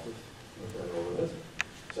analysis. Look right over this.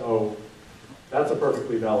 So that's a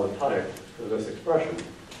perfectly valid type for this expression,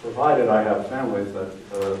 provided I have families that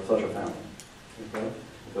such a family. Okay?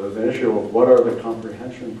 So there's an issue of what are the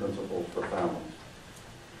comprehension principles for families.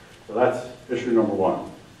 So that's issue number 1.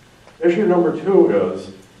 Issue number 2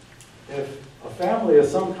 is if a family is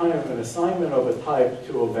some kind of an assignment of a type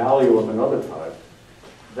to a value of another type,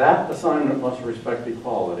 that assignment must respect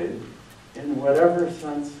equality in whatever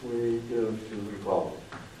sense we give to equality.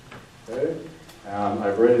 Okay? And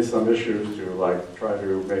I've raised some issues to try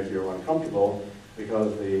to make you uncomfortable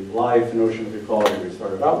because the live notion of equality we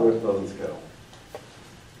started out with doesn't scale.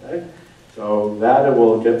 Okay? So that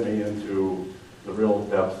will get me into the real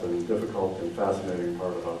depth and difficult and fascinating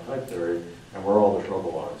part about type theory and where all the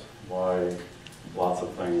trouble lies. Why lots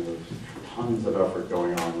of things, there's tons of effort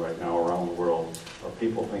going on right now around the world of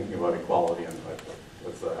people thinking about equality in type theory.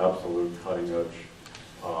 It's the absolute cutting edge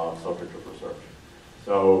subject of research.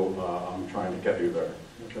 So I'm trying to get you there.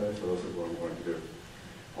 Okay, so this is what I'm going to do.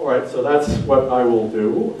 All right, so that's what I will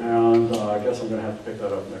do, and I guess I'm going to have to pick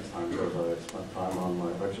that up next time because I spent time on my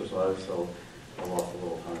exercise, so I lost a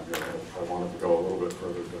little time here. I wanted to go a little bit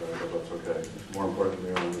further today, but that's okay. It's more important for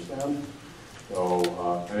me to understand. So,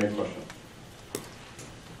 any questions?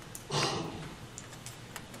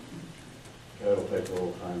 Okay, it'll take a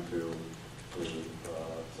little time to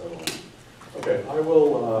settle in. Okay, I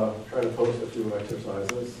will try to post a few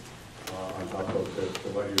exercises on top of it to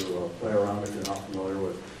let you play around if you're not familiar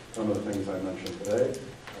with some of the things I mentioned today,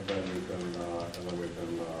 and then you can,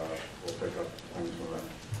 we'll pick up things from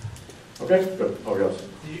there. Okay, good. Oh yes.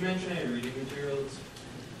 Did you mention any reading materials?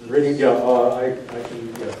 Reading, yeah. I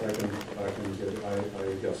can, yes, I can get.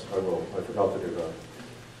 Yes, I will. I forgot to do that.